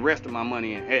 and the rest of my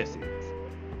money in assets.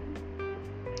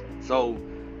 So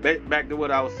back to what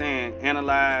I was saying,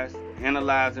 analyze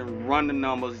and run the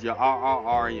numbers, your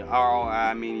RRR and your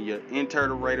ROI, meaning your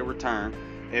internal rate of return.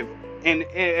 If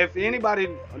anybody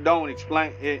don't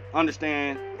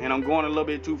understand, and I'm going a little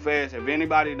bit too fast, if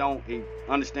anybody don't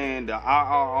understand the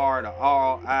RRR, the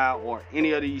ROI, or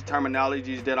any of these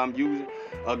terminologies that I'm using,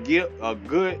 a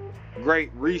good,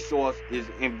 great resource is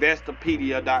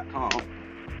Investopedia.com.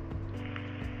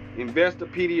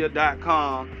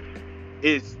 Investopedia.com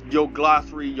is your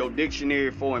glossary, your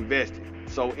dictionary for investing.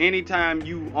 So anytime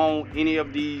you own any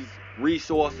of these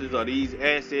resources or these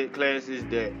asset classes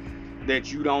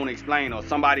that you don't explain or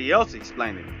somebody else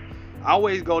explaining it,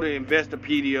 always go to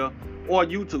Investopedia or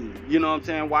YouTube. You know what I'm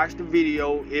saying? Watch the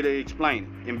video, it'll explain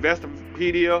it.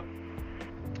 Investopedia,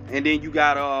 and then you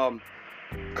got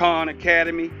Khan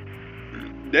Academy.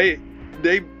 They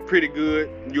pretty good.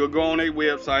 You'll go on their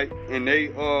website and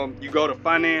you go to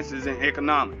finances and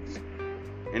economics,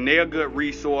 and they're a good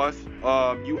resource.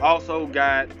 You also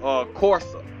got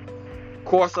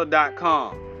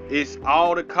Corsa.com. It's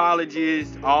all the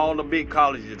colleges, all the big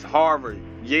colleges, Harvard,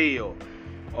 Yale,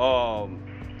 all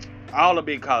the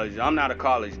big colleges. I'm not a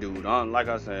college dude. Like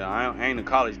I said, I ain't a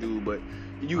college dude, but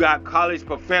you got college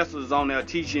professors on there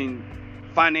teaching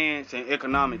finance and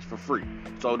economics for free.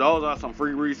 So those are some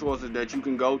free resources that you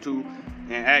can go to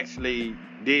and actually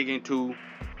dig into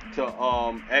to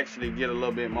actually get a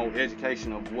little bit more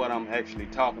education of what I'm actually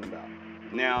talking about.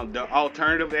 Now, the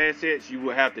alternative assets, you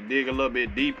will have to dig a little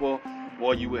bit deeper,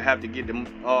 or you would have to get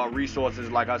the resources,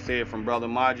 like I said, from Brother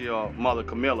Maji or Mother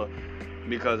Camilla,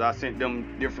 because I sent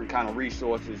them different kind of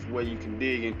resources where you can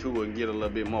dig into and get a little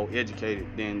bit more educated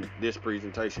than this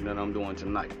presentation that I'm doing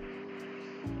tonight.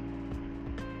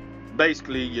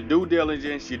 Basically, your due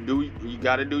diligence, you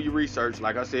got to do your research.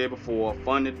 Like I said before,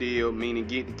 fund the deal, meaning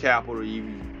get the capital.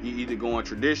 You either going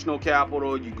traditional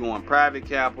capital, you going private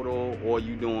capital, or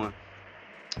you doing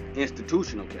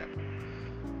institutional capital.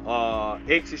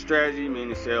 Exit strategy,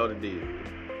 meaning sell the deal.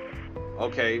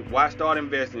 Okay, why start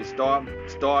investing?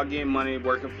 Start getting money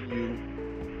working for you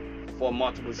for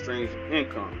multiple streams of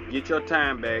income. Get your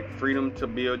time back, freedom to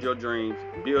build your dreams,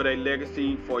 build a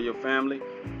legacy for your family.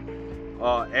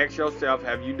 Ask yourself,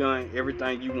 have you done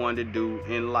everything you wanted to do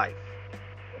in life?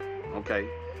 Okay.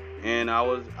 And I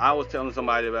was telling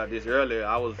somebody about this earlier.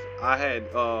 I was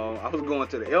going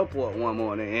to the airport one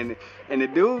morning, and the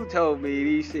dude told me,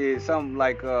 he said something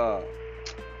like something.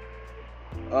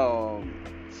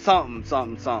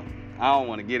 I don't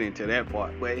want to get into that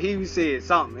part, but he said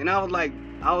something, and I was like,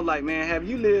 man,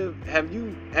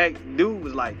 dude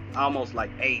was like almost like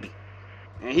 80,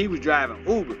 and he was driving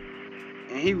Uber,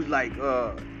 and he was like,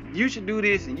 you should do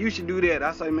this and you should do that.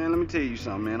 I say, man, let me tell you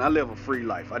something, man. I live a free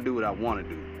life. I do what I want to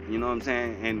do. You know what I'm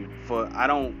saying? And I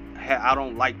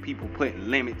don't like people putting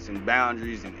limits and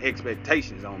boundaries and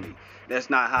expectations on me. That's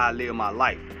not how I live my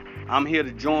life. I'm here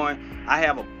to join. I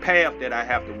have a path that I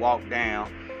have to walk down,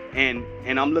 and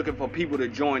I'm looking for people to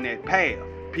join that path.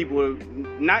 People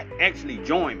not actually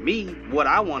join me, what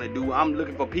I want to do. I'm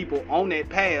looking for people on that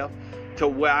path to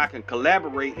where I can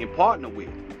collaborate and partner with.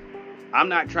 I'm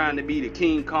not trying to be the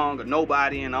King Kong of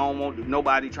nobody, and I don't want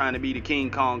nobody trying to be the King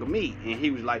Kong of me. And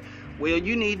he was like, well,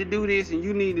 you need to do this and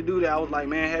you need to do that. I was like,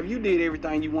 man, have you did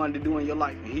everything you wanted to do in your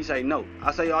life? And he said, no.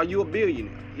 I say, are you a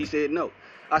billionaire? He said, no.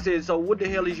 I said, so what the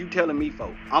hell is you telling me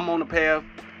for? I'm on the path,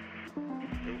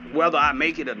 whether I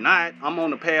make it or not, I'm on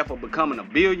the path of becoming a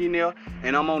billionaire,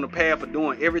 and I'm on the path of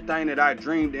doing everything that I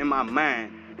dreamed in my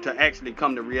mind to actually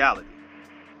come to reality.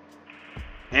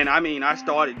 And I mean, I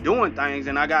started doing things,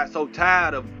 and I got so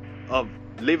tired of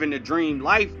living the dream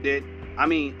life that, I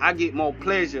mean, I get more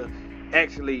pleasure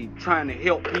actually trying to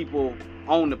help people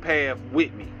on the path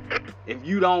with me. If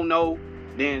you don't know,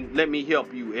 then let me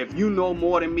help you. If you know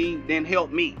more than me, then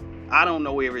help me. I don't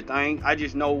know everything. I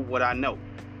just know what I know.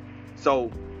 So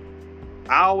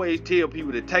I always tell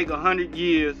people to take 100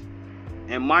 years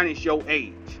and minus your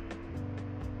age.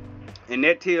 And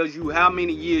that tells you how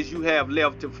many years you have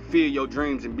left to fulfill your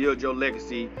dreams and build your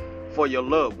legacy for your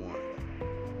loved ones.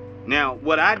 Now,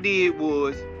 what I did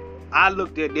was I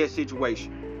looked at that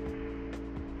situation,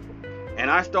 and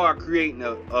I started creating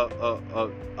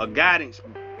a guidance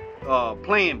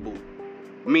plan book.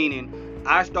 Meaning,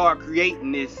 I started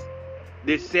creating this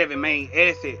 7 main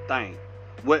asset thing.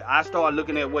 What I started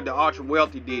looking at what the ultra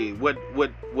wealthy did, what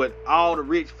all the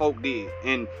rich folk did,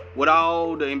 and what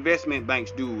all the investment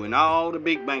banks do, and all the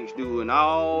big banks do, and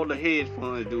all the hedge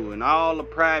funds do, and all the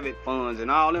private funds,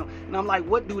 and all them. And I'm like,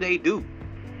 what do they do?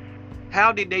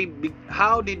 How did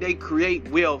they create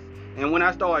wealth? And when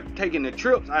I started taking the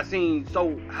trips, I seen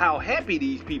how happy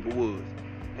these people was.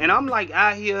 And I'm like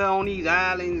out here on these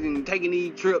islands and taking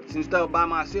these trips and stuff by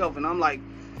myself, and I'm like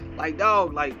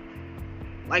dog, like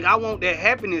I want that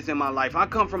happiness in my life. I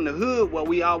come from the hood where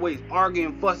we always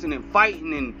arguing, fussing, and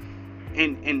fighting,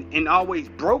 and always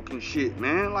broken shit,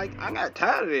 man. Like, I got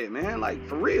tired of that, man. Like,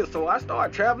 for real. So I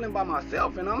started traveling by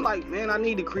myself, and I'm like, man, I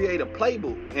need to create a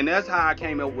playbook. And that's how I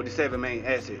came up with the 7 main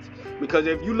assets. Because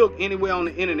if you look anywhere on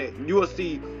the internet, you will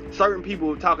see certain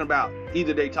people talking about,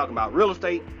 either they talking about real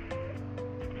estate,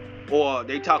 or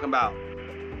they talking about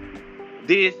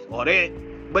this or that,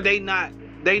 but they not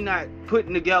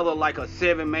putting together like a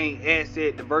 7 main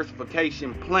asset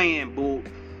diversification plan book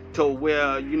to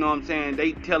where, you know what I'm saying,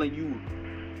 they telling you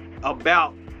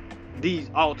about these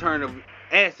alternative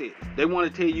assets. They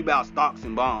want to tell you about stocks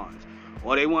and bonds,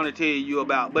 or they want to tell you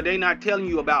about, but they not telling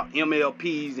you about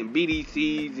MLPs and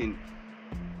BDCs and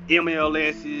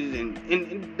MLSs,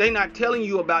 and they not telling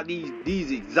you about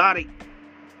these exotic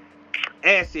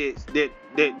assets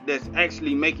that's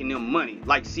actually making them money,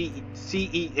 like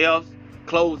CEFs,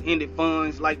 closed-ended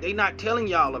funds. Like, they not telling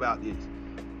y'all about this.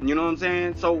 You know what I'm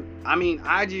saying? So, I mean,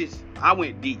 I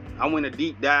went deep. I went a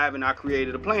deep dive, and I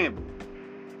created a plan book.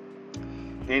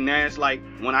 And that's like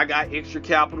when I got extra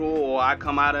capital, or I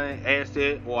come out of an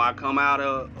asset, or I come out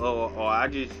of, or I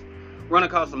just run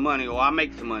across some money, or I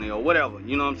make some money, or whatever.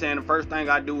 You know what I'm saying? The first thing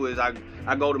I do is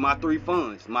I go to my 3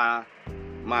 funds. My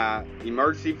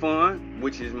emergency fund,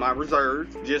 which is my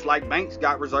reserves, just like banks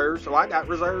got reserves, so I got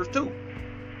reserves too.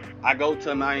 I go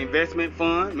to my investment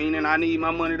fund, meaning I need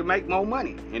my money to make more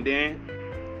money. And then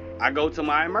I go to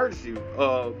my emergency,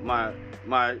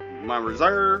 my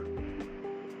reserve,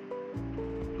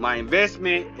 my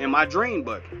investment, and my dream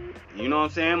bucket. You know what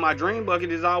I'm saying? My dream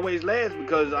bucket is always last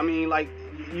because, I mean, like,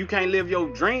 you can't live your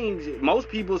dreams. Most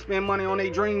people spend money on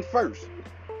their dreams first.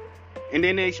 And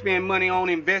then they spend money on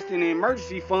investing in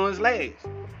emergency funds last.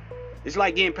 It's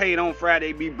like getting paid on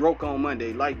Friday, be broke on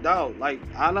Monday. Like, dog, like,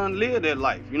 I done lived that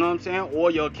life. You know what I'm saying? Or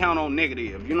your account on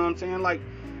negative. You know what I'm saying? Like,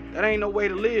 that ain't no way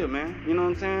to live, man. You know what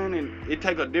I'm saying? And it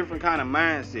take a different kind of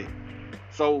mindset.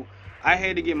 So I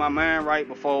had to get my mind right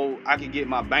before I could get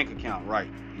my bank account right.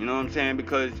 You know what I'm saying?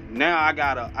 Because now I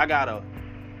got a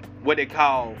what they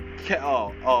call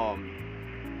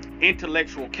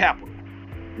intellectual capital,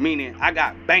 meaning I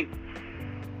got bank.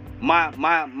 My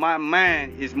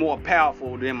mind is more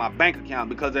powerful than my bank account,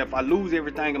 because if I lose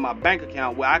everything in my bank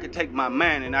account, well, I can take my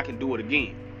mind and I can do it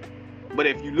again. But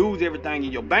if you lose everything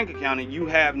in your bank account and you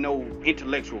have no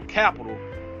intellectual capital,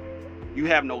 you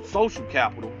have no social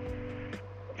capital,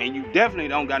 and you definitely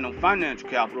don't got no financial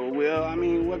capital, well, I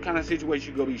mean, what kind of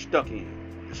situation you gonna be stuck in?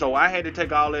 So I had to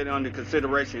take all that under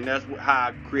consideration. That's how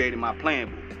I created my plan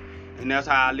book. And that's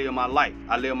how I live my life.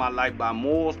 I live my life by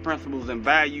morals, principles, and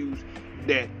values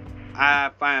that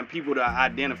I find people to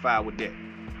identify with that.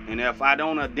 And if I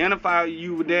don't identify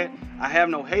you with that, I have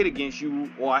no hate against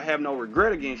you, or I have no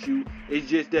regret against you. It's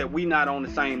just that we not on the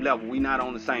same level. We not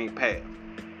on the same path.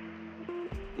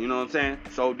 You know what I'm saying?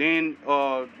 So then,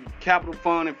 capital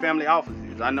fund and family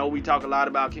offices. I know we talk a lot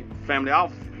about family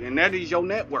offices, and that is your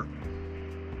network.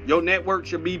 Your network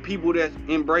should be people that's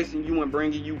embracing you and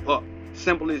bringing you up.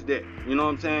 Simple as that. You know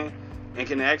what I'm saying? And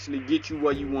can actually get you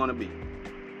where you want to be.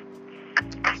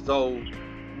 So,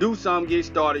 do something, get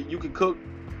started. You can cook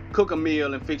a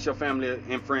meal and fix your family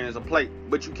and friends a plate,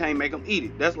 but you can't make them eat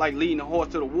it. That's like leading a horse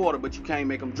to the water, but you can't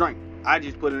make them drink. I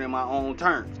just put it in my own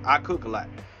terms. I cook a lot.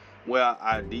 Well,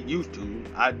 I used to.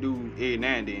 I do every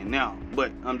now and then now.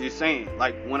 But I'm just saying,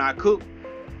 like, when I cook,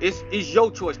 it's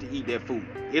your choice to eat that food.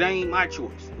 It ain't my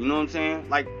choice. You know what I'm saying?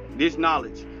 Like, this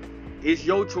knowledge. It's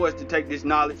your choice to take this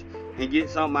knowledge and get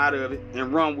something out of it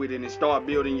and run with it and start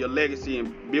building your legacy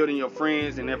and building your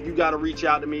friends. And if you got to reach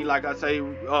out to me, like I say,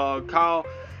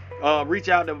 reach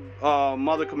out to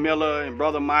Mother Camilla and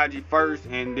Brother Maji first,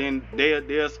 and then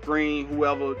they'll screen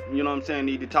whoever, you know what I'm saying,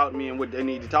 need to talk to me and what they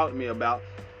need to talk to me about.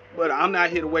 But I'm not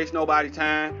here to waste nobody's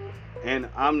time, and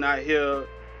I'm not here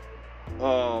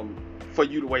for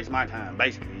you to waste my time,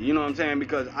 basically. You know what I'm saying?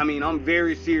 Because, I mean, I'm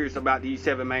very serious about these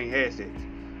 7 main assets.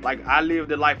 Like, I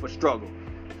lived a life of struggle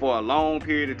for a long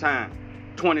period of time,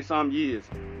 20-some years.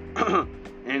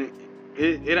 And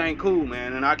it ain't cool,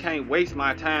 man. And I can't waste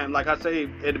my time. Like I say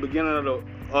at the beginning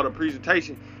of the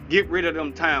presentation, get rid of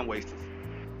them time wasters.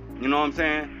 You know what I'm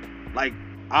saying? Like,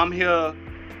 I'm here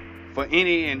for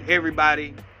any and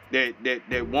everybody that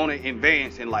want to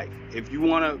advance in life. If you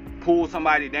want to pull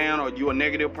somebody down or you're a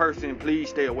negative person, please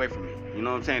stay away from me. You know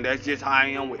what I'm saying? That's just how I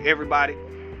am with everybody.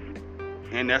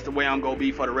 And that's the way I'm going to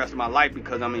be for the rest of my life,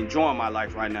 because I'm enjoying my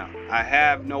life right now. I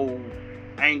have no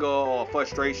anger or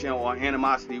frustration or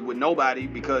animosity with nobody,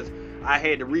 because I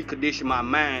had to recondition my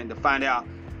mind to find out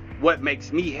what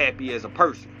makes me happy as a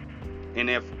person. And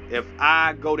if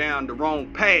I go down the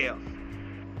wrong path,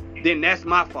 then that's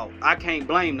my fault. I can't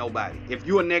blame nobody. If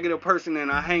you're a negative person and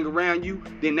I hang around you,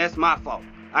 then that's my fault.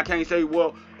 I can't say,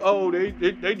 well, oh, they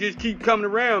just keep coming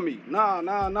around me. Nah,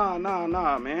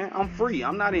 man. I'm free.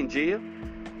 I'm not in jail.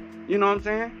 You know what I'm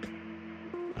saying?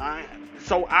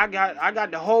 So I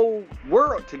got the whole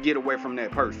world to get away from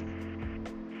that person.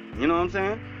 You know what I'm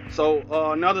saying? So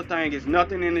another thing is,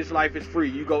 nothing in this life is free.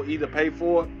 You go either pay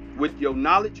for it with your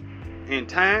knowledge and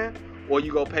time, or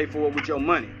you go pay for it with your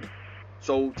money.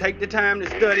 So take the time to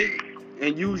study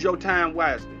and use your time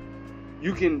wisely.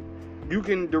 You can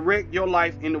direct your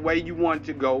life in the way you want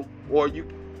to go, or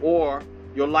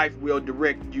your life will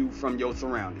direct you from your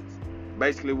surroundings.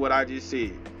 Basically what I just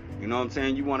said. You know what I'm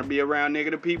saying? You want to be around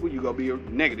negative people, you go be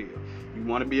negative. You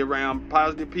want to be around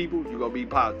positive people, you go be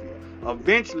positive.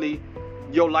 Eventually,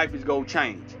 your life is going to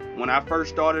change. When I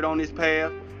first started on this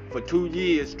path, for 2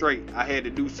 years straight, I had to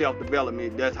do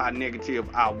self-development. That's how negative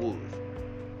I was.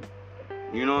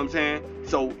 You know what I'm saying?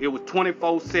 So it was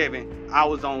 24/7. I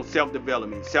was on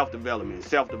self-development.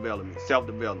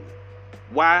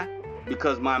 Why?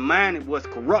 Because my mind was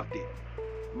corrupted.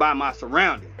 by my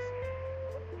surroundings.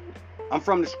 I'm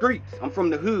from the streets. I'm from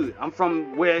the hood. I'm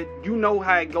from where you know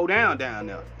how it go down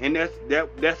there. And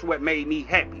that's what made me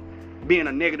happy, being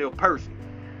a negative person.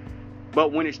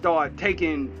 But when it started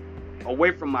taking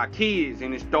away from my kids,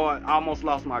 and I almost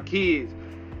lost my kids,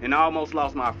 and I almost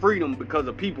lost my freedom because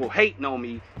of people hating on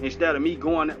me instead of me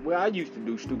going, well, I used to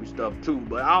do stupid stuff too,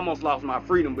 but I almost lost my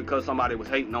freedom because somebody was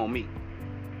hating on me.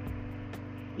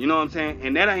 You know what I'm saying?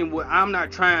 And that ain't what I'm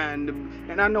not trying to.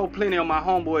 And I know plenty of my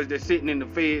homeboys that's sitting in the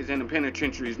feds and the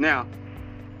penitentiaries now.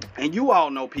 And you all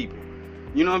know people.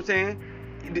 You know what I'm saying?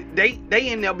 They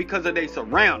in there because of their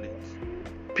surroundings.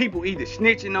 People either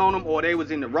snitching on them or they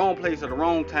was in the wrong place at the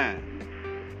wrong time.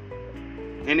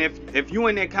 And if you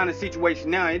in that kind of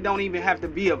situation now, it don't even have to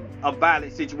be a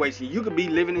violent situation. You could be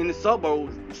living in the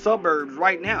suburbs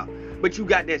right now, but you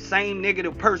got that same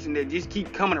negative person that just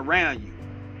keep coming around you.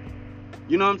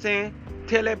 You know what I'm saying?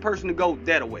 Tell that person to go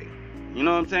that way. You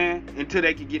know what I'm saying? Until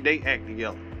they can get their act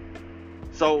together.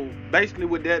 So basically,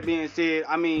 with that being said,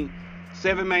 I mean,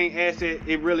 7 Main Asset,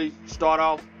 it really start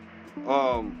off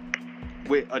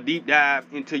with a deep dive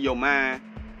into your mind,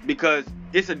 because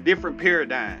it's a different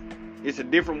paradigm. It's a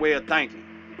different way of thinking.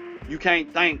 You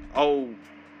can't think,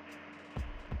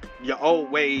 your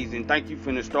old ways and think you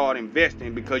finna start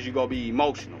investing because you gonna be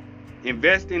emotional.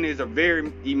 Investing is a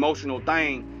very emotional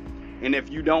thing. And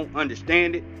if you don't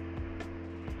understand it,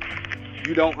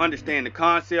 you don't understand the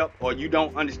concept, or you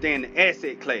don't understand the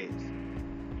asset class,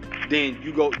 then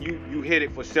you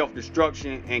headed for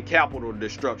self-destruction and capital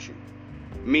destruction.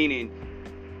 Meaning,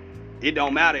 it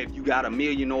don't matter if you got $1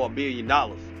 million or $1 billion.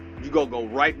 You go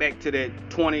right back to that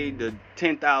 $20,000 to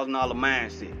 $10,000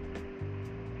 mindset,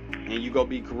 and you go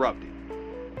be corrupted.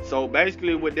 So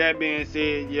basically, with that being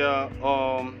said,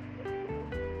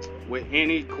 with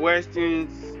any questions,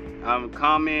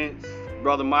 comments,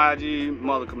 Brother Maji,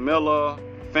 Mother Camilla,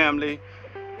 family.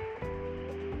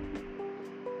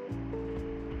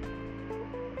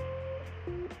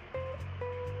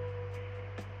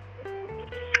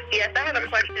 Yes, I have a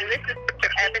question. This is Mr.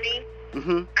 Ebony.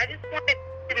 I just wanted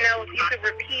to know if you could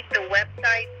repeat the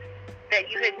website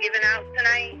that you had given out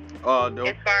tonight.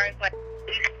 As far as like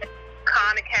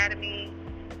Khan Academy.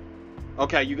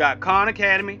 Okay, you got Khan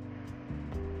Academy.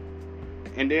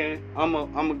 And then I'm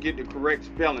gonna get the correct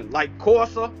spelling. Like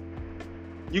Corsa,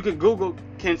 you can Google.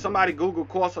 Can somebody Google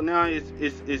Corsa now? It's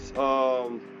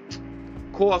Corsa.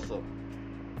 COURSA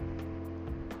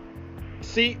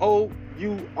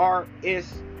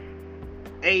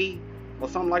or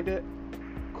something like that.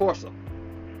 Corsa.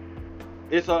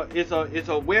 It's a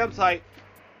website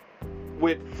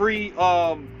with free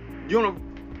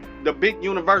the big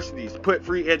universities put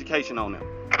free education on them.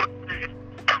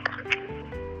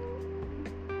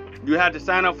 You have to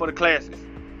sign up for the classes,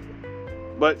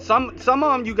 but some of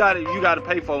them you gotta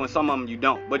pay for, and some of them you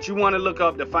don't. But you want to look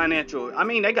up the financial. I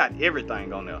mean, they got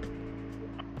everything on there.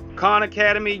 Khan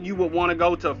Academy, you would want to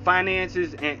go to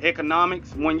finances and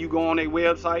economics when you go on their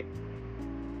website.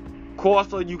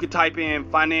 Corsa, you could type in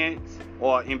finance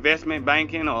or investment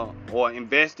banking or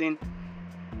investing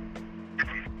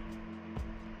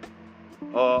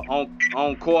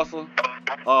on Corsa.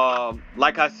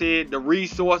 Like I said, the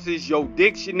resources, your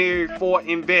dictionary for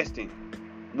investing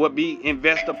would be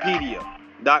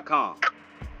Investopedia.com.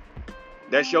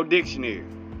 That's your dictionary.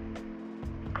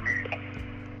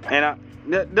 And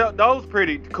those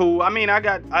pretty cool. I mean,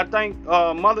 I think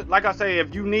Mother, like I say,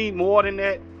 if you need more than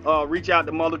that, reach out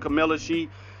to Mother Camilla. She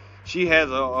has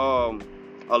a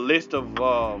list of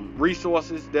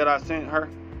resources that I sent her.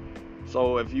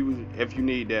 So if you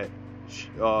need that,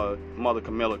 Mother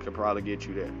Camilla could probably get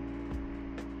you that.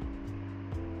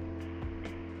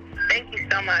 Thank you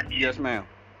so much. Yes, ma'am.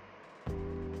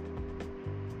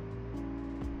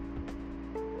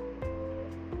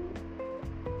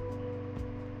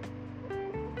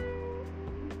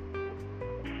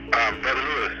 Brother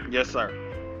Lewis. Yes, sir.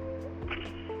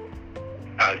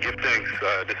 Give thanks.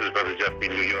 This is Brother Jeff B.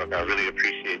 New York. I really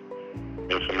appreciate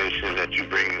the information that you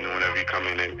bring in whenever you come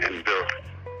in and Bill.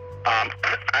 I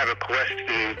have a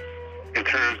question in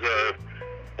terms of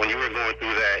when you were going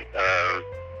through that,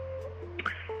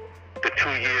 the 2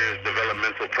 years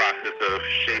developmental process of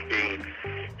shaping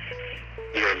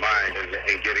your mind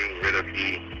and getting rid of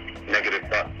the negative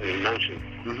thoughts and emotions.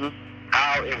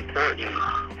 How important,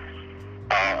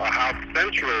 how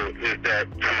central is that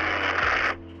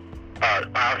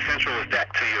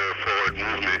to your forward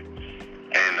movement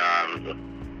and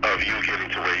of you getting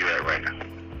to where you're at right now?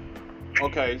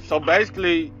 Okay, so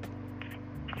basically,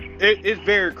 it's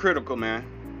very critical, man.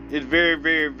 It's very,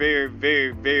 very, very,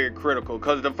 very, very critical.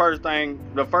 Cause the first thing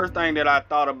that I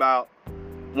thought about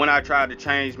when I tried to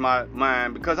change my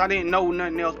mind, because I didn't know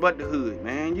nothing else but the hood,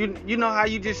 man. You know how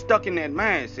you just stuck in that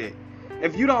mindset.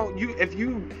 If you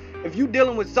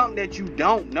dealing with something that you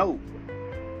don't know,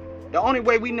 the only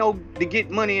way we know to get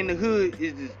money in the hood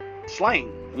is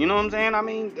slang. You know what I'm saying? I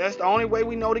mean, that's the only way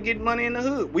we know to get money in the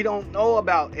hood. We don't know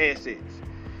about assets.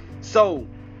 So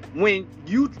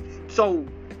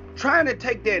trying to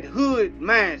take that hood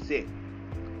mindset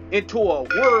into a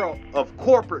world of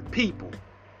corporate people.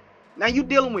 Now you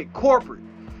dealing with corporate.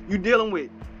 You dealing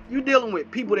with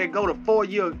people that go to 4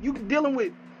 years. You dealing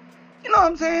with, you know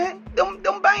what I'm saying?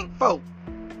 Them bank folk.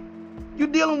 You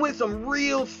dealing with some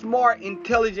real smart,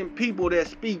 intelligent people that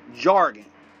speak jargon.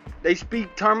 They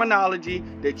speak terminology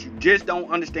that you just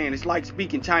don't understand. It's like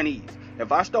speaking Chinese.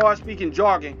 If I start speaking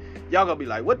jargon, y'all gonna be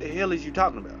like, what the hell is you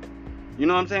talking about? You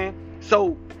know what I'm saying?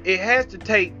 So it has to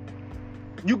take,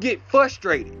 you get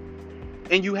frustrated,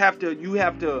 and you have to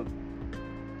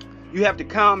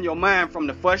calm your mind from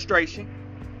the frustration.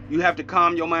 You have to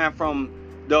calm your mind from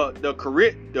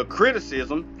the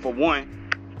criticism, for one.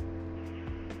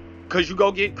 Cause you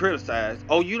go get criticized.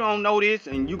 Oh, you don't know this,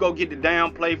 and you go get the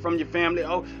downplay from your family.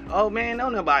 Oh man,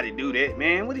 don't nobody do that,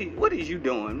 man. What is you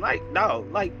doing? Like,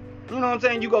 dog, like, you know what I'm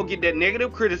saying? You go get that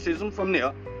negative criticism from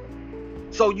there.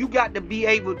 So you got to be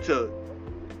able to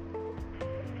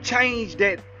change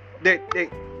that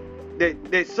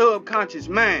subconscious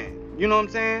mind. You know what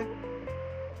I'm saying?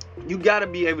 You got to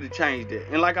be able to change that.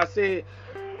 And like I said,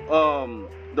 the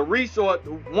resource,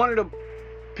 one of the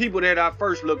people that I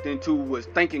first looked into was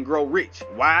Think and Grow Rich.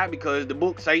 Why? Because the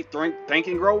book says Think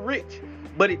and Grow Rich.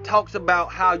 But it talks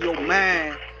about how your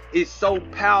mind is so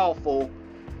powerful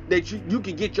that you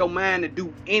can get your mind to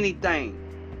do anything.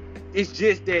 It's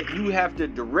just that you have to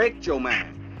direct your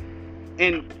mind.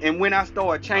 And when I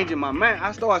started changing my mind,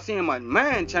 I started seeing my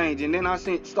mind change, and then I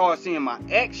started seeing my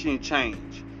action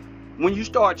change. When you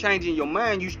start changing your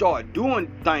mind, you start doing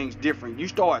things different. You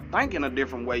start thinking a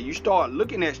different way. You start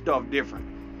looking at stuff different.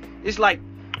 It's like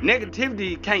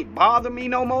negativity can't bother me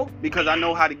no more because I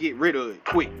know how to get rid of it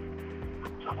quick.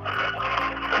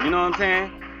 You know what I'm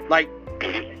saying? Like,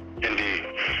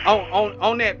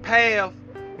 on that path,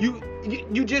 you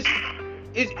just,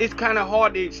 it's kind of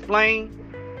hard to explain,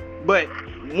 but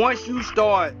once you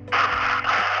start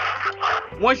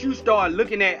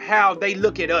looking at how they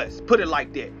look at us, put it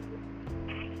like that.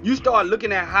 You start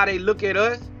looking at how they look at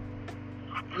us,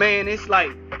 man, it's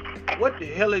like, what the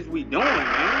hell is we doing,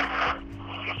 man?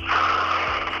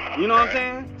 You know what I'm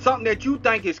saying? Something that you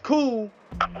think is cool,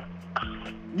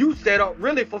 you set up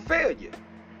really for failure.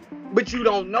 But you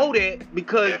don't know that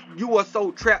because you are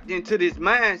so trapped into this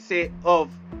mindset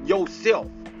of yourself.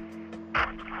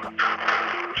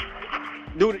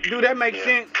 Do that make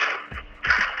sense?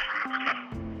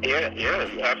 Yeah,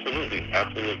 absolutely.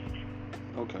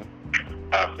 Okay.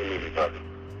 Absolutely, brother.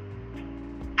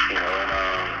 You know, and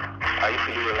I used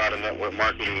to do a lot of network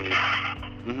marketing.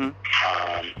 Mm-hmm.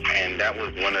 And that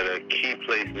was one of the key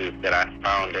places that I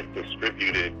found that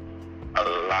distributed a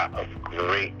lot of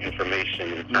great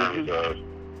information in terms of,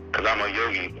 because I'm a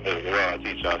yogi as well. I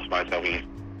teach Smartawi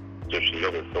Egyptian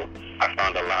yoga, so I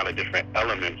found a lot of different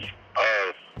elements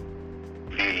of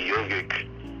the yogic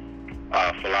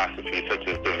philosophy, such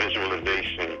as the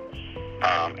visualization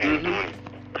and doing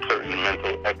certain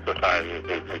mental exercises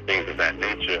and things of that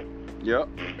nature. Yep.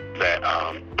 That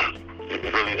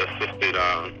really assisted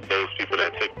those people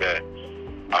that took that.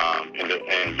 And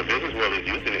the business world is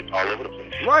using it all over the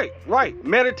place. Right.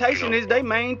 Meditation is their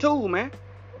main tool, man.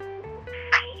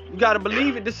 You gotta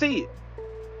believe it to see it.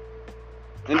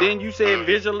 And then you said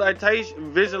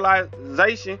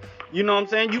visualization. You know what I'm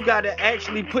saying? You gotta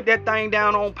actually put that thing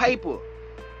down on paper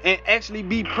and actually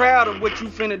be proud of what you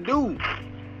finna do.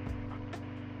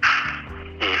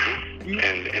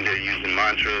 And they're using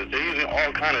mantras. They're using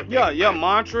all kind of things. Yeah,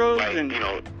 mantras, like, and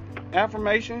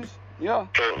affirmations. Yeah.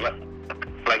 So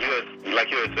like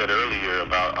you had said earlier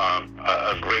about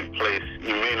a great place. It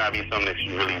may not be something that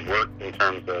you really work in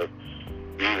terms of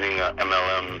using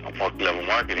MLM, multi-level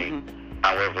marketing.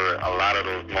 However, a lot of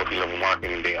those multi-level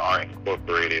marketing, they are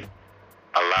incorporated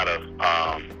a lot of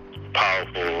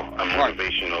powerful and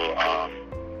motivational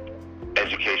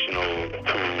educational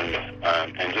tools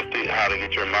and just how to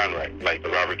get your mind right, like the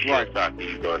Robert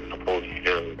Kiyosaki or the Napoleon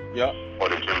Hill or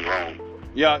the Jim Rohn.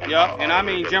 And I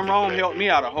mean, Jim Rohn helped me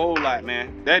out a whole lot,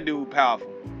 man. That dude powerful.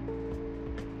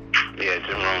 Yeah,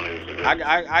 Jim Rohn is.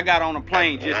 I got on a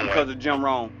plane just because of Jim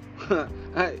Rohn. For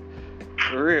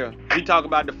real. He talk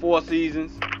about the 4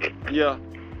 seasons. Yeah.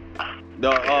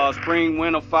 The spring,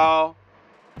 winter, fall.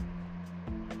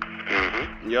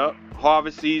 Yep.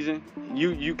 Harvest season.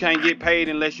 You can't get paid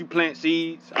unless you plant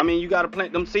seeds. I mean, you gotta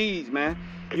plant them seeds, man.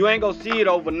 You ain't gonna see it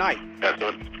overnight. That's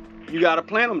what. You gotta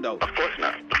plant them though. Of course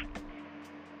not.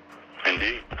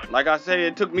 Indeed. Like I said,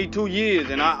 it took me 2 years,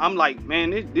 and I'm like, man,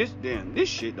 this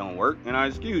shit don't work. And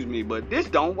excuse me, but this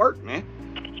don't work, man.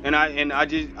 And I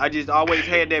just always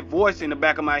had that voice in the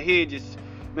back of my head, just,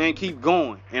 man, keep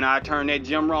going. And I turn that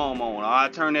Jim Rome on, or I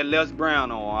turn that Les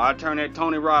Brown on, or I turn that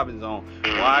Tony Robbins on,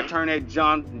 or I turn that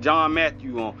John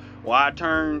Matthew on, or I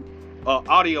turn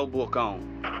audiobook on.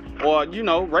 Or, you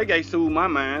know, reggae soothed my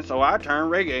mind, so I turn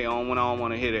reggae on when I don't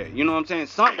want to hear that. You know what I'm saying?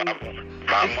 Something.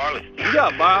 Bob Marley. Yeah,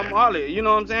 Bob Marley. You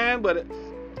know what I'm saying? But,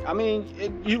 I mean,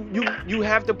 you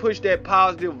have to push that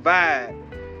positive vibe.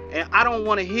 And I don't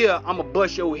want to hear, I'm going to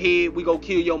bust your head, we go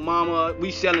kill your mama, we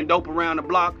selling dope around the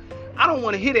block. I don't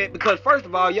want to hear that because, first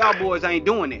of all, y'all boys ain't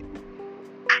doing it.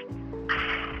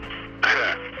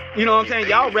 You know what I'm saying?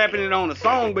 Y'all rapping it on a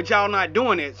song, but y'all not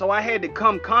doing it. So I had to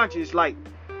come conscious, like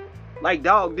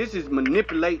dog, this is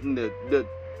manipulating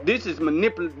this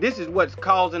is what's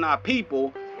causing our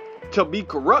people to be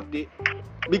corrupted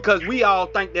because we all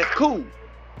think that's cool.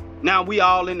 Now we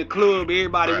all in the club,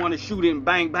 everybody want to shoot and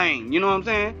bang bang. You know what I'm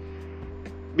saying?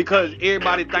 Because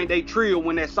everybody think they trill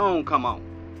when that song come on.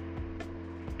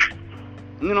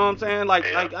 You know what I'm saying? Like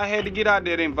I had to get out of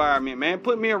that environment, man.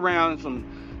 Put me around some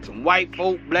white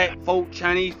folk, black folk,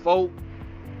 Chinese folk.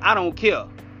 I don't care.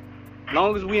 As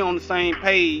long as we on the same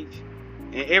page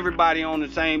and everybody on the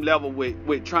same level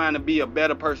with trying to be a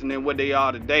better person than what they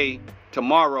are today,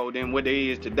 tomorrow than what they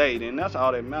is today, then that's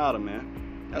all that matter,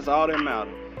 man. That's all that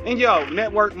matter. And yo,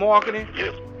 network marketing.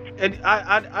 And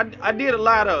I did a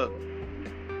lot of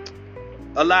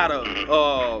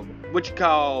what you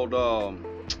call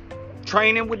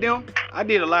training with them. I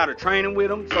did a lot of training with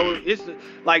them. So it's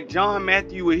like John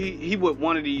Matthew, he with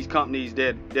one of these companies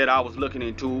that I was looking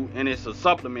into, and it's a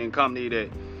supplement company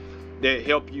that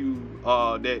help you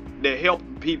that help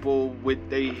people with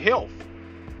their health.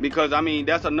 Because I mean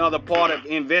that's another part of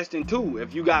investing too.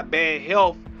 If you got bad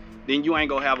health, then you ain't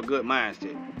gonna have a good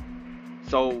mindset.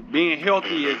 So being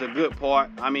healthy is a good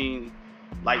part. I mean,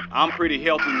 like I'm pretty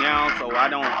healthy now, so I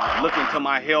don't look into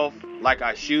my health like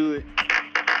I should.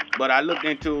 But I looked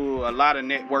into a lot of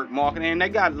network marketing, and they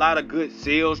got a lot of good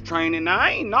sales training. Now I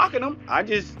ain't knocking them. I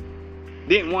just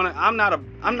didn't want to. I'm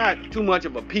not too much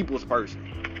of a people's person.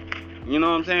 You know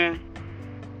what I'm saying?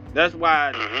 That's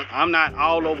why I'm not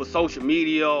all over social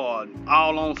media or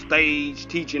all on stage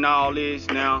teaching all this.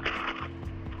 Now,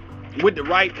 with the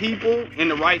right people in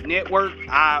the right network,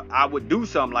 I would do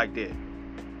something like that.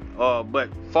 But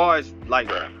far as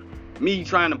like me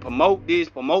trying to promote this,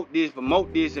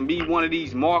 and be one of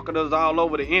these marketers all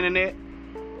over the internet,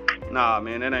 nah,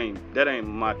 man, that ain't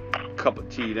my cup of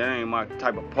tea. That ain't my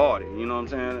type of party. You know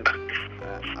what I'm saying?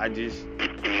 I just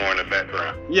more in the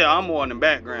background. Yeah, I'm more in the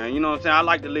background. You know what I'm saying? I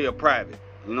like to live private.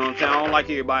 You know what I'm saying? I don't like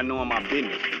everybody knowing my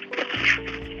business.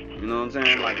 You know what I'm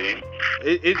saying? Like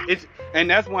it's and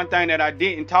that's one thing that I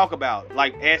didn't talk about,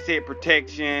 like asset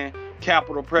protection,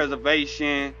 capital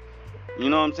preservation. You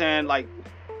know what I'm saying? Like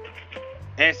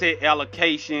asset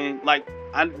allocation. Like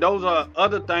those are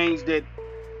other things that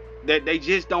they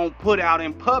just don't put out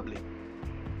in public.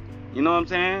 You know what I'm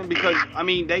saying? Because I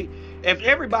mean if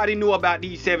everybody knew about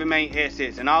these 7 main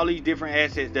assets and all these different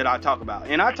assets that I talk about,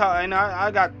 and I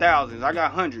got thousands, I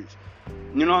got hundreds,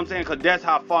 you know what I'm saying? Because that's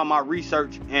how far my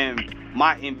research and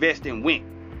my investing went.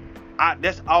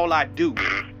 That's all I do.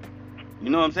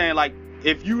 You know what I'm saying? Like,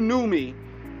 if you knew me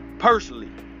personally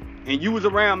and you was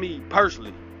around me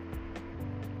personally,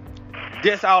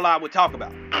 that's all I would talk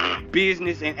about.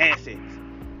 Business and assets.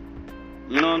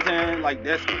 You know what I'm saying? Like,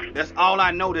 that's all I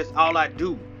know, that's all I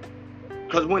do.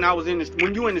 Because when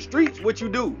you in the streets, what you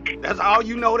do? That's all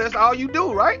you know, that's all you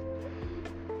do, right?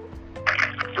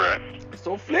 Right.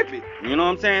 So flip it. You know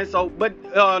what I'm saying? So, but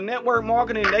network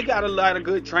marketing, they got a lot of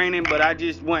good training, but I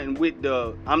just went with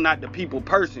I'm not the people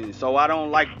person. So I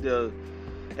don't like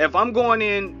if I'm going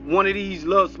in one of these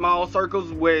little small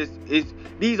circles where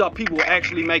these are people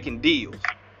actually making deals.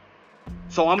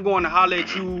 So I'm going to holler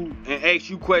at you and ask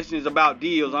you questions about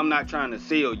deals. I'm not trying to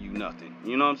sell you nothing.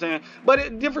 You know what I'm saying? But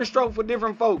it's different stroke for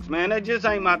different folks, man. That just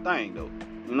ain't my thing, though.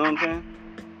 You know what I'm saying?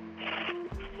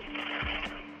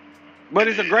 But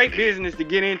it's a great business to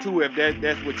get into if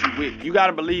that's what you with. You got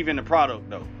to believe in the product,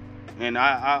 though. And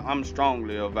I'm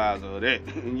strongly an advisor of that.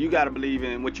 You got to believe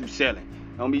in what you selling.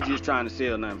 Don't be just trying to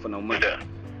sell nothing for no money. Yeah.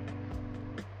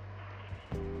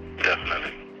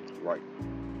 Definitely. Right.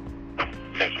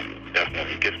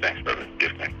 Definitely. Give thanks, brother.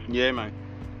 Give thanks. Yeah, man.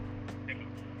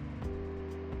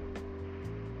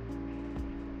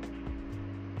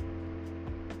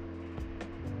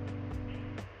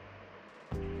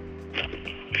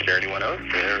 Is there anyone else?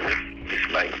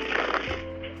 It's like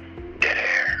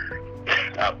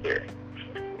out there.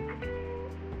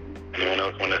 Anyone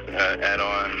else want to add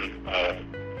on,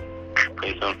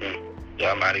 say something?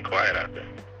 Y'all mighty quiet out there.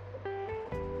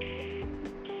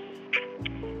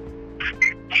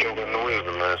 Soaking in the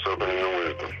wisdom, man. Soaking in the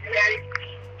wisdom.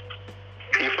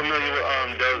 You familiar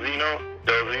with Delzino?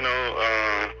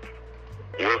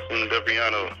 Wilson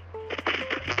Debriano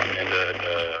and the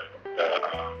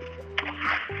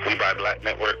We Buy Black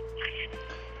Network?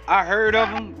 I heard of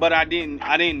them, but I didn't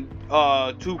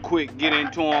too quick get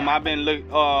into them. I've been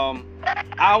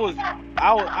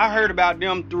I heard about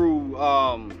them through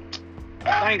I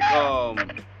think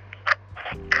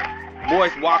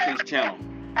Boyce Watkins channel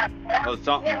or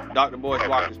something. Dr. Boyce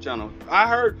Watkins channel. I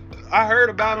heard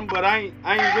about them, but I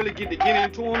ain't really get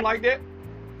into them like that.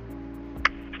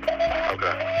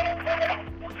 Okay.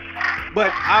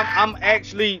 But I'm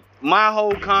actually, my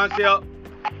whole concept,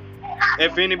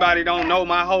 if anybody don't know,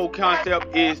 my whole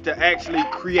concept is to actually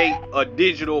create a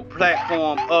digital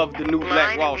platform of the new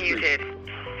Black Wall Street.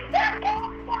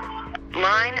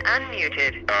 Line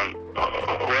unmuted.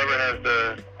 Whoever has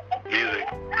the music,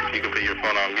 if you can put your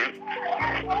phone on mute.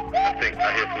 I think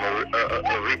I hear some Aretha.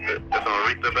 There's some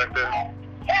Aretha back there.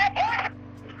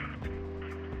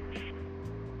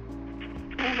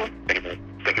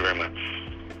 Thank you very much.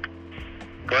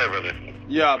 Go ahead, brother.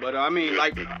 Yeah, but I mean,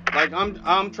 like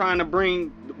I'm trying to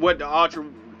bring what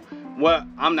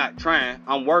I'm not trying.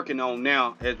 I'm working on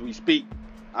now as we speak.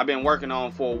 I've been working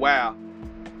on for a while.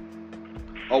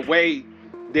 A way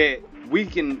that we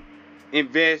can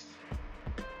invest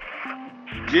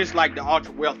just like the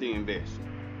ultra wealthy invest.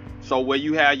 So where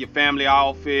you have your family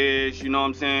office, you know what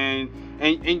I'm saying?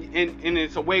 And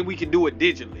it's a way we can do it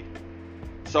digitally.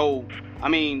 So, I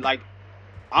mean, like,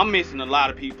 I'm missing a lot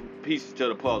of pieces to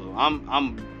the puzzle.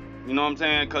 I'm you know what I'm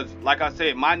saying? Because, like I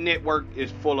said, my network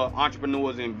is full of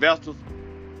entrepreneurs and investors.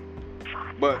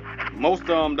 But most of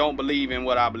them don't believe in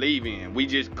what I believe in. We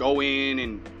just go in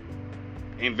and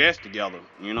invest together.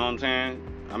 You know what I'm saying?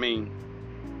 I mean,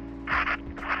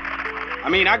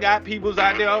 I got peoples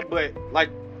out there, but, like,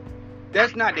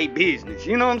 that's not their business.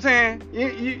 You know what I'm saying?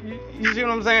 You see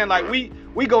what I'm saying? Like, we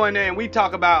go in there and we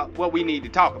talk about what we need to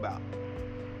talk about.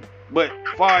 But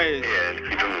far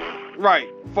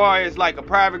as like a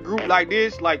private group like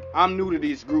this, like, I'm new to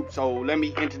this group, so let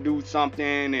me introduce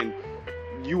something and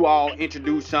you all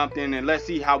introduce something and let's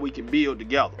see how we can build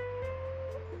together.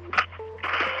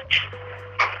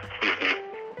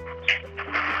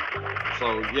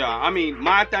 So yeah, I mean,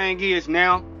 my thing is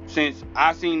now, since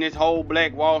I seen this whole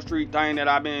Black Wall Street thing that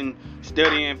I've been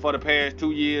studying for the past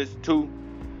 2 years too,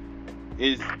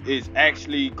 is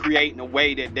actually creating a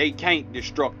way that they can't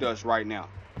destruct us right now.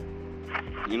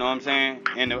 You know what I'm saying?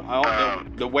 And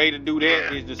the way to do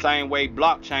that is the same way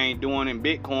blockchain doing and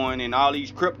Bitcoin and all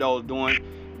these cryptos doing,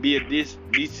 be a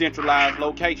decentralized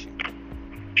location.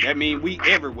 That means we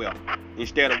everywhere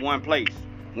instead of one place.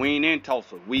 We ain't in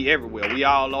Tulsa. We everywhere. We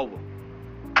all over.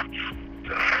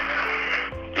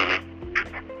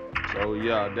 So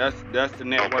yeah, that's the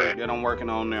network that I'm working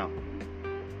on now.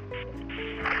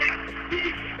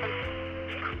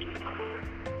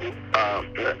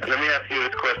 Let me ask you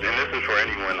this question. This is for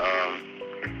anyone.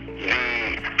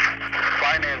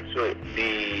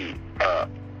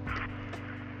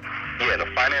 The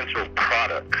financial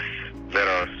products that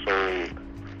are sold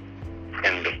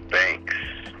in the banks,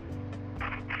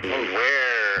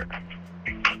 where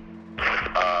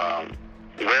are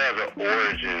the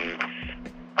origins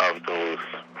of those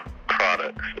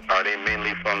products? Are they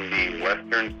mainly from the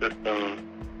Western system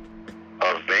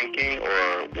of banking,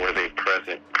 or were they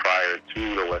present prior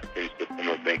to the Western system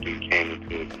of banking came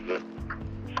into existence?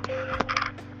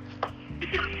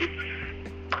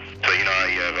 So you know how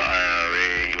you have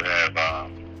IRA, you have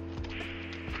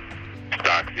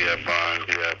stocks, you have bonds,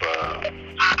 you have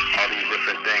all these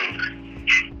different things,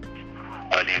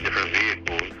 these different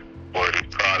vehicles or these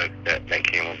products that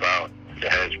came about, the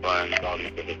hedge funds, all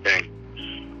these different things.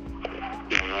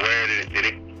 Where did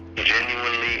it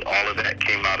genuinely, all of that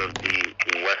came out of the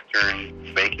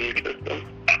Western banking system,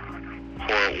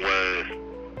 or it was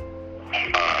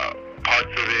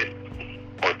parts of it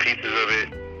or pieces of it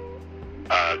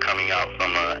coming out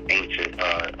from an ancient,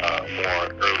 more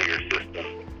earlier system,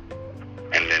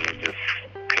 and then it just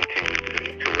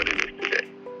continues to what it is today?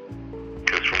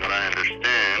 Because from what I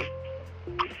understand,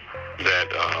 that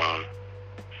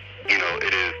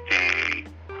it is the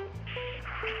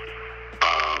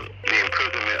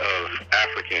imprisonment of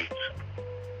Africans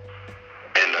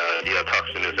and the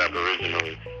autochthonous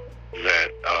aboriginals that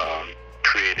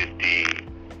created the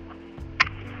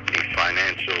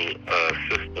financial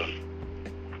system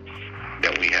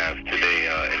that we have today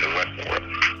in the Western world.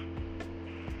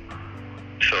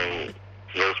 So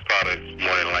those products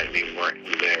more than likely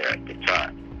weren't there at the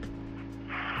time.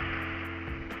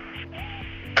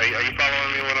 Are you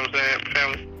following me what I'm saying,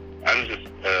 family? I'm just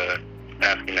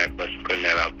asking that question, putting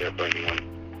that out there for anyone.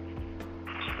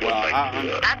 Well,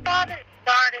 I thought it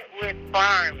started with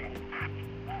farming.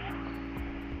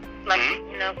 Like,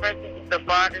 you know, first it was the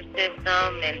barter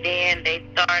system, and then they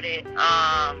started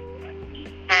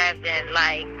having,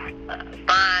 like,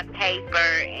 bond paper,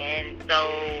 and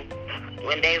so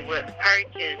when they would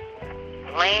purchase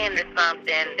land or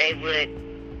something, they would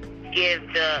give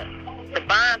the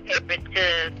bond paper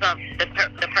to the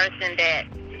person that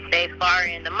they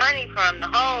borrowed the money from, the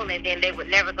whole, and then they would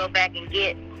never go back and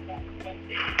get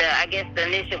the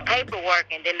initial paperwork,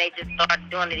 and then they just started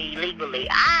doing it illegally.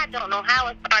 I don't know how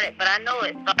it started, but I know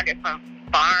it started from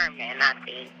farming, I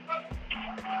think.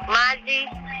 Maji,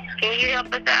 can you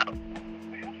help us out?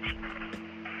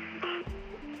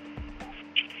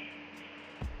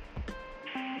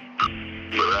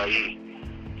 Right.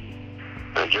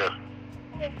 Jeff.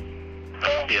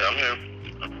 Yeah, I'm here.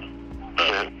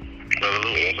 Brother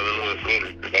Lewis,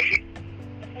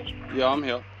 Yeah, I'm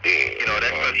here. Yeah, you know,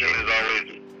 that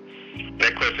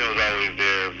question was always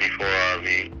there before RV,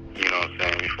 you know what I'm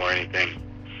saying, before anything.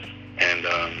 And,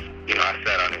 you know, I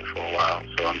sat on it for a while,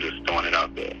 so I'm just throwing it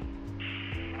out there.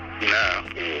 Now,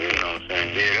 you know what I'm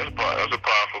saying? Yeah, that's a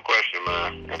powerful question,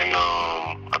 man. And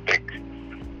I think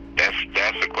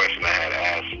that's a question I had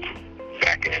asked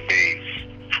back in the days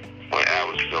when I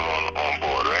was still on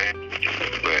board, right?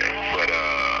 But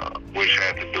which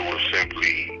had to do with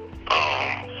simply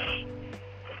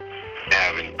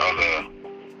having other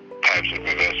types of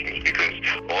investments, because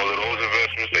all of those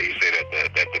investments that you say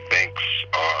that the banks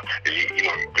are, you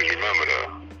know, because remember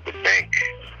the bank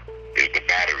is the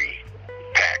battery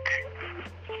pack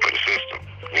for the system,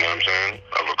 you know what I'm saying,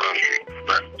 of a country.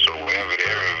 Right. So whatever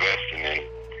they're investing in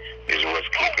is what's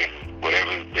keeping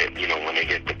whatever that, you know, when they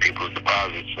get the people's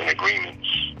deposits and agreements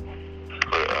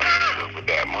with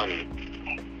that money,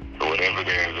 or whatever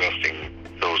they're investing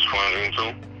those funds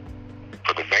into,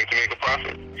 for the bank to make a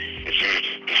profit, it's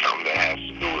usually something that has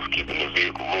to do with keeping the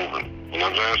vehicle moving. You know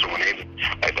what I'm saying? So when they,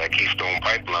 like that Keystone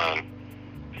Pipeline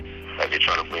that they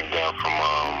try to bring down from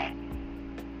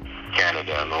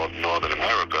Canada and Northern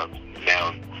America,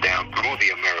 down through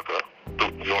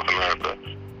North America,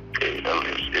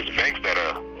 it's banks that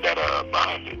are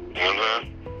behind it. You know what I'm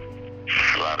saying?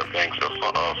 A lot of banks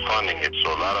are funding it.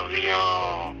 So a lot of the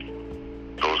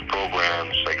those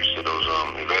programs, like you said, those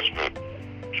investment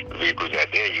vehicles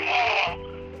that they're using,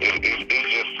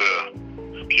 it's just to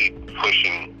keep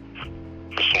pushing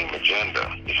the same agenda.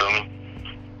 You feel me?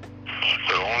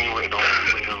 So the only way to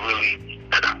really,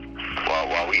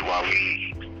 while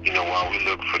we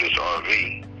look for this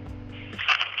RV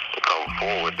to come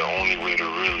forward, the only way to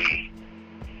really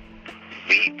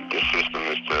beat the system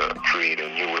is to create a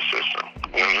newer system.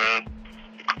 You know what I'm saying?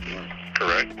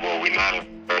 Correct. Well, we're not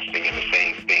investing in the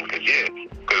same thing,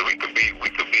 because we could be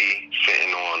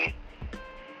sitting on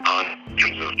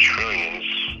hundreds of trillions,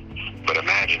 but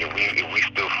imagine if we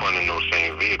still funding those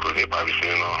same vehicles, they're probably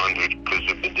sitting on hundreds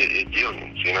because of the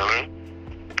billions. You know what I mean?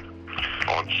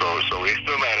 So we're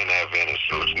still at an advantage.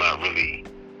 So it's not really,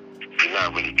 you're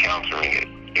not really countering it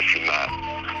if you're not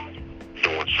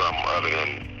doing something other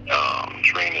than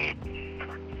draining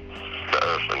the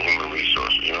earth and human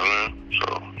resources. You know what I mean? So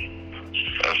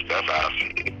that's how I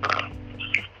see it, man.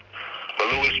 But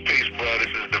Louis, peace, bro. This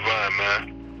is Divine, man.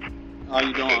 How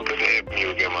you doing? Good to hear from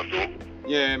you again, my dude.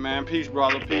 Yeah, man. Peace,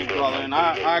 brother. Peace, brother. And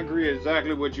I agree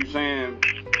exactly what you're saying.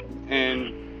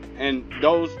 And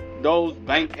those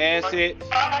bank assets,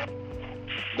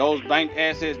 those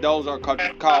are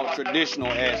called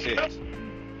traditional assets.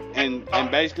 And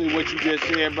basically what you just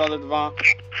said, brother Devon,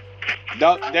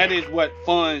 that is what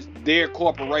funds their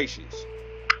corporations,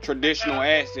 traditional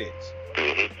assets.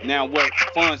 Now, what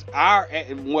can fund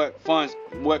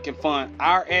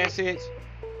our assets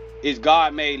is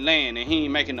God-made land, and He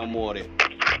ain't making no more of that.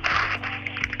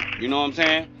 You know what I'm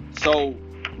saying? So,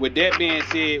 with that being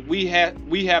said, we have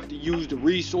to use the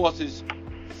resources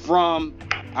from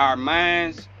our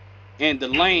mines and the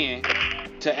land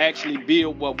to actually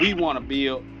build what we want to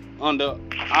build under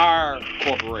our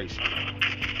corporation.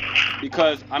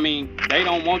 Because, I mean, they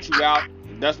don't want you out.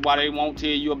 That's why they won't tell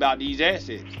you about these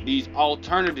assets, these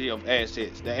alternative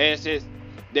assets, the assets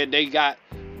that they got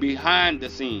behind the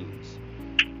scenes.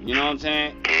 You know what I'm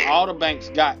saying? All the banks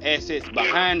got assets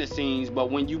behind the scenes,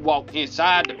 but when you walk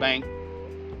inside the bank,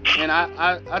 and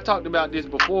I talked about this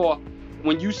before,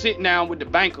 when you sit down with the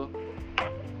banker,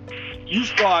 you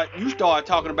start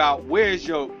talking about where's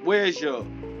your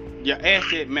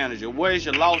asset manager, where's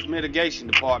your loss mitigation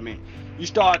department. you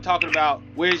start talking about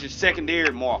where's your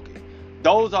secondary market.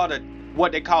 Those are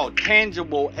what they call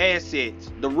tangible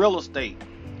assets, the real estate,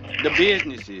 the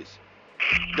businesses,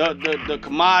 the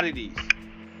commodities.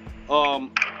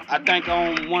 I think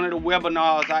on one of the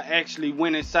webinars I actually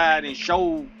went inside and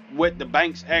showed what the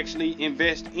banks actually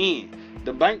invest in.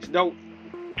 The banks got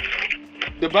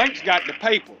the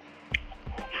paper.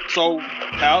 So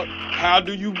how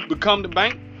do you become the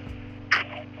bank?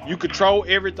 You control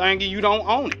everything and you don't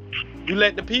own it. You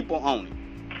let the people own it.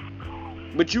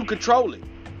 But you control it.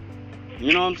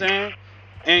 You know what I'm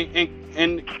saying?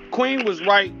 And Queen was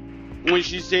right when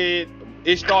she said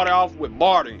it started off with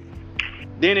bartering.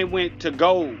 Then it went to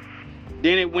gold.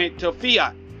 Then it went to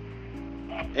fiat.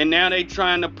 And now they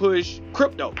trying to push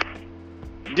crypto,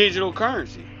 digital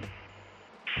currency.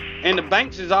 And the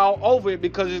banks is all over it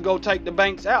because it's going to take the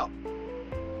banks out.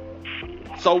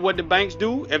 So what the banks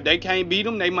do, if they can't beat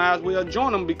them, they might as well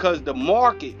join them, because the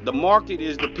market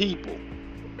is the people.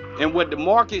 And what the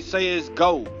market says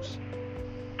goes.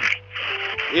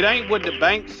 It ain't what the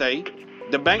banks say.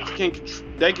 The banks can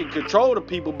control the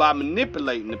people by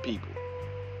manipulating the people.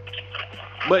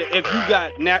 But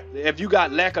if you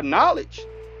got lack of knowledge,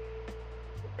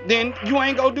 then you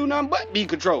ain't gonna do nothing but be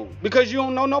controlled, because you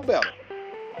don't know no better.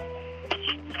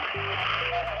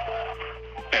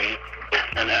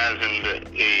 And as in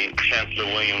the Chancellor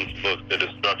Williams' book, The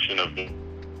Destruction of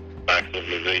Black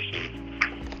Civilization,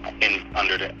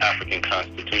 under the African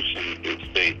Constitution, it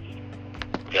states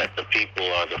that the people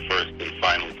are the first and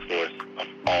final source of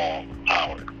all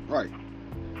power. Right.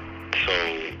 So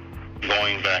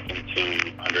going back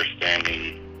into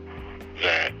understanding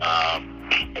that,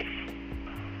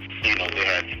 they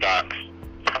had stocks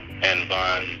and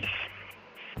bonds,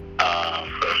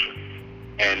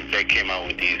 and they came out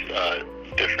with these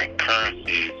different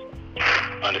currencies,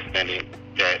 understanding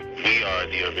that we are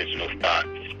the original stocks,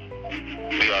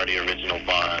 we are the original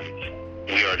bonds,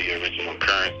 we are the original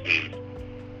currencies,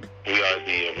 we are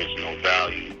the original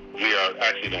value. We are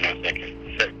actually the ones that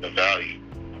can set the value.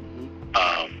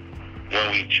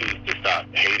 When we choose to stop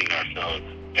hating ourselves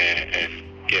and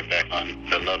get back on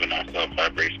the loving ourselves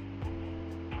vibration.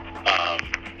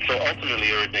 So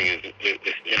ultimately, everything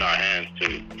is in our hands to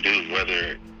do,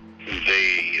 whether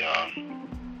they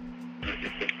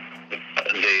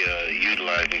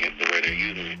utilizing it the way they're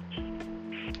using it.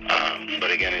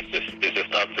 But again, it's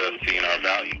just up to us seeing our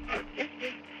value.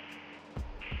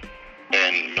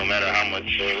 And no matter how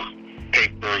much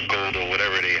paper, gold, or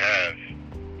whatever they have,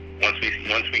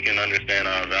 once we can understand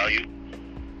our value,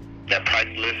 that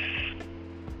priceless,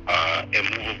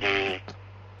 immovable,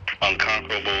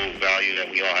 unconquerable value that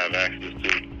we all have access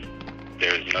to,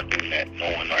 there's nothing that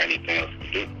no one or anything else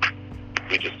can do.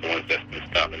 We're just the ones that's been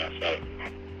stopping ourselves.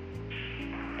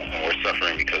 And we're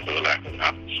suffering because of a lack of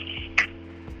knowledge.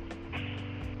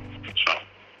 So,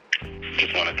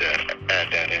 just wanted to add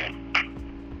that in.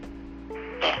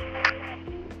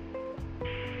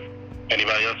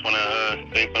 Anybody else want to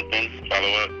say something?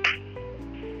 Follow up?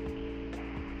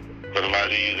 Brother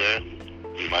Elijah, you there?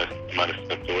 You might have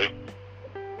stepped away.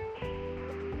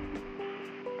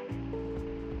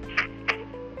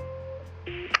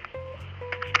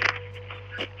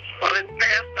 Well, it's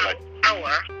past an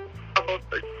hour.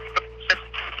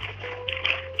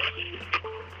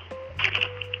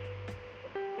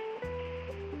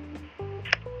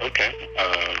 Okay.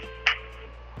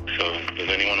 So, does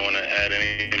anyone want to add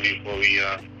anything before we,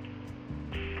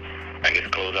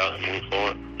 close out and move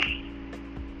forward?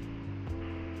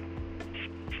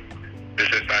 This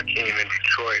is Hakeem in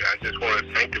Detroit. I just want to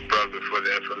thank the brother for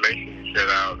the information he sent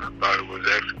out. I thought it was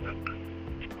excellent.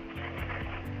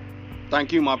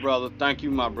 Thank you, my brother. Thank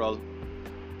you, my brother.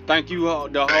 Thank you,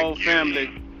 the whole family.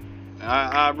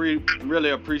 I really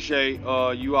appreciate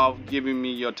you all giving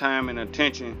me your time and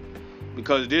attention,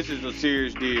 because this is a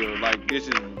serious deal. Like, this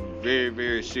is very,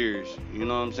 very serious. You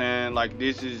know what I'm saying? Like,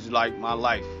 this is like my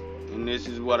life, and this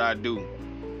is what I do.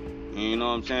 And you know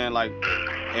what I'm saying? Like,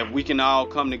 if we can all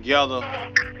come together,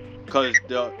 because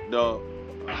the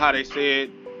how they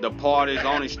said, the part is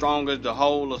only strong as the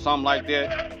whole, or something like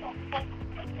that.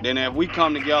 Then if we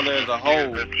come together as a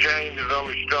whole, the chain is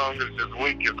only strongest as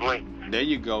weak as link. There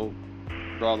you go,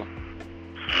 brother.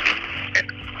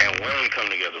 And when we come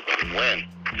together, brother, when?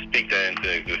 Speak that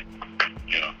into existence.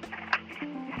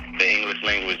 The English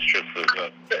language trips us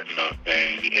up,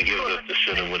 and it gives us the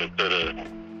shoulda, woulda, coulda,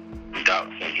 doubt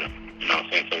syndrome. You know what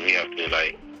I'm saying? So we have to,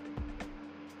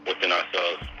 within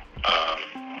ourselves,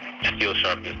 still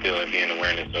sharpen still, and be in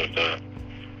awareness of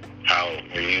how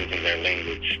we're using their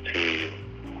language to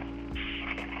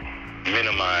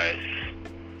minimize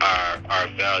our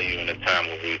value in a time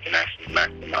where we can actually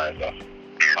maximize our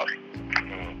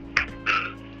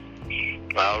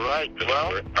All right.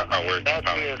 Well, that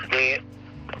being said,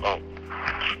 go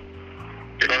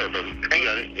ahead, brother. You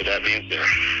got it. With that being said,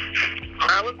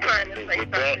 I was trying to say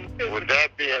something too. With that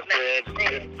being said,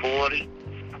 40.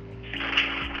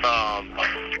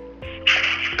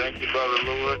 Thank you, Brother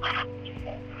Lewis.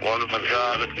 Wonderful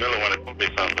job. Miller wanted to say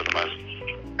something for the master.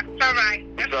 That's all right.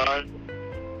 Sorry?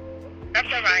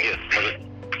 That's all right. Yes, brother.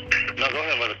 No, go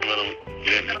ahead, Mother Camilla.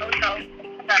 No.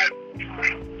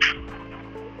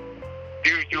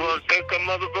 You want to say something,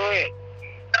 Mother? Go ahead.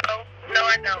 No,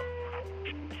 I don't.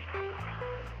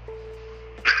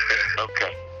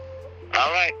 Okay.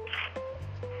 All right.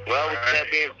 Well, with that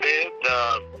being said,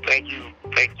 thank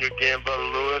you again, Brother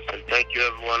Lewis, and thank you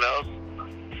everyone else.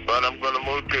 But I'm going to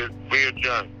move to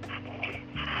adjourn.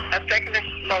 I second the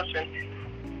motion.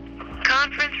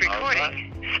 Conference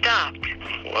recording stopped.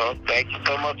 Well, thank you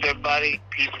so much, everybody.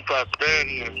 Peace and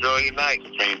prosperity. Enjoy your night.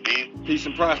 Peace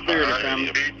and prosperity,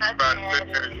 family. Peace and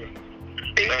prosperity.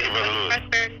 Peace and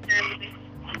prosperity, family.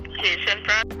 Peace and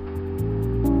prosperity.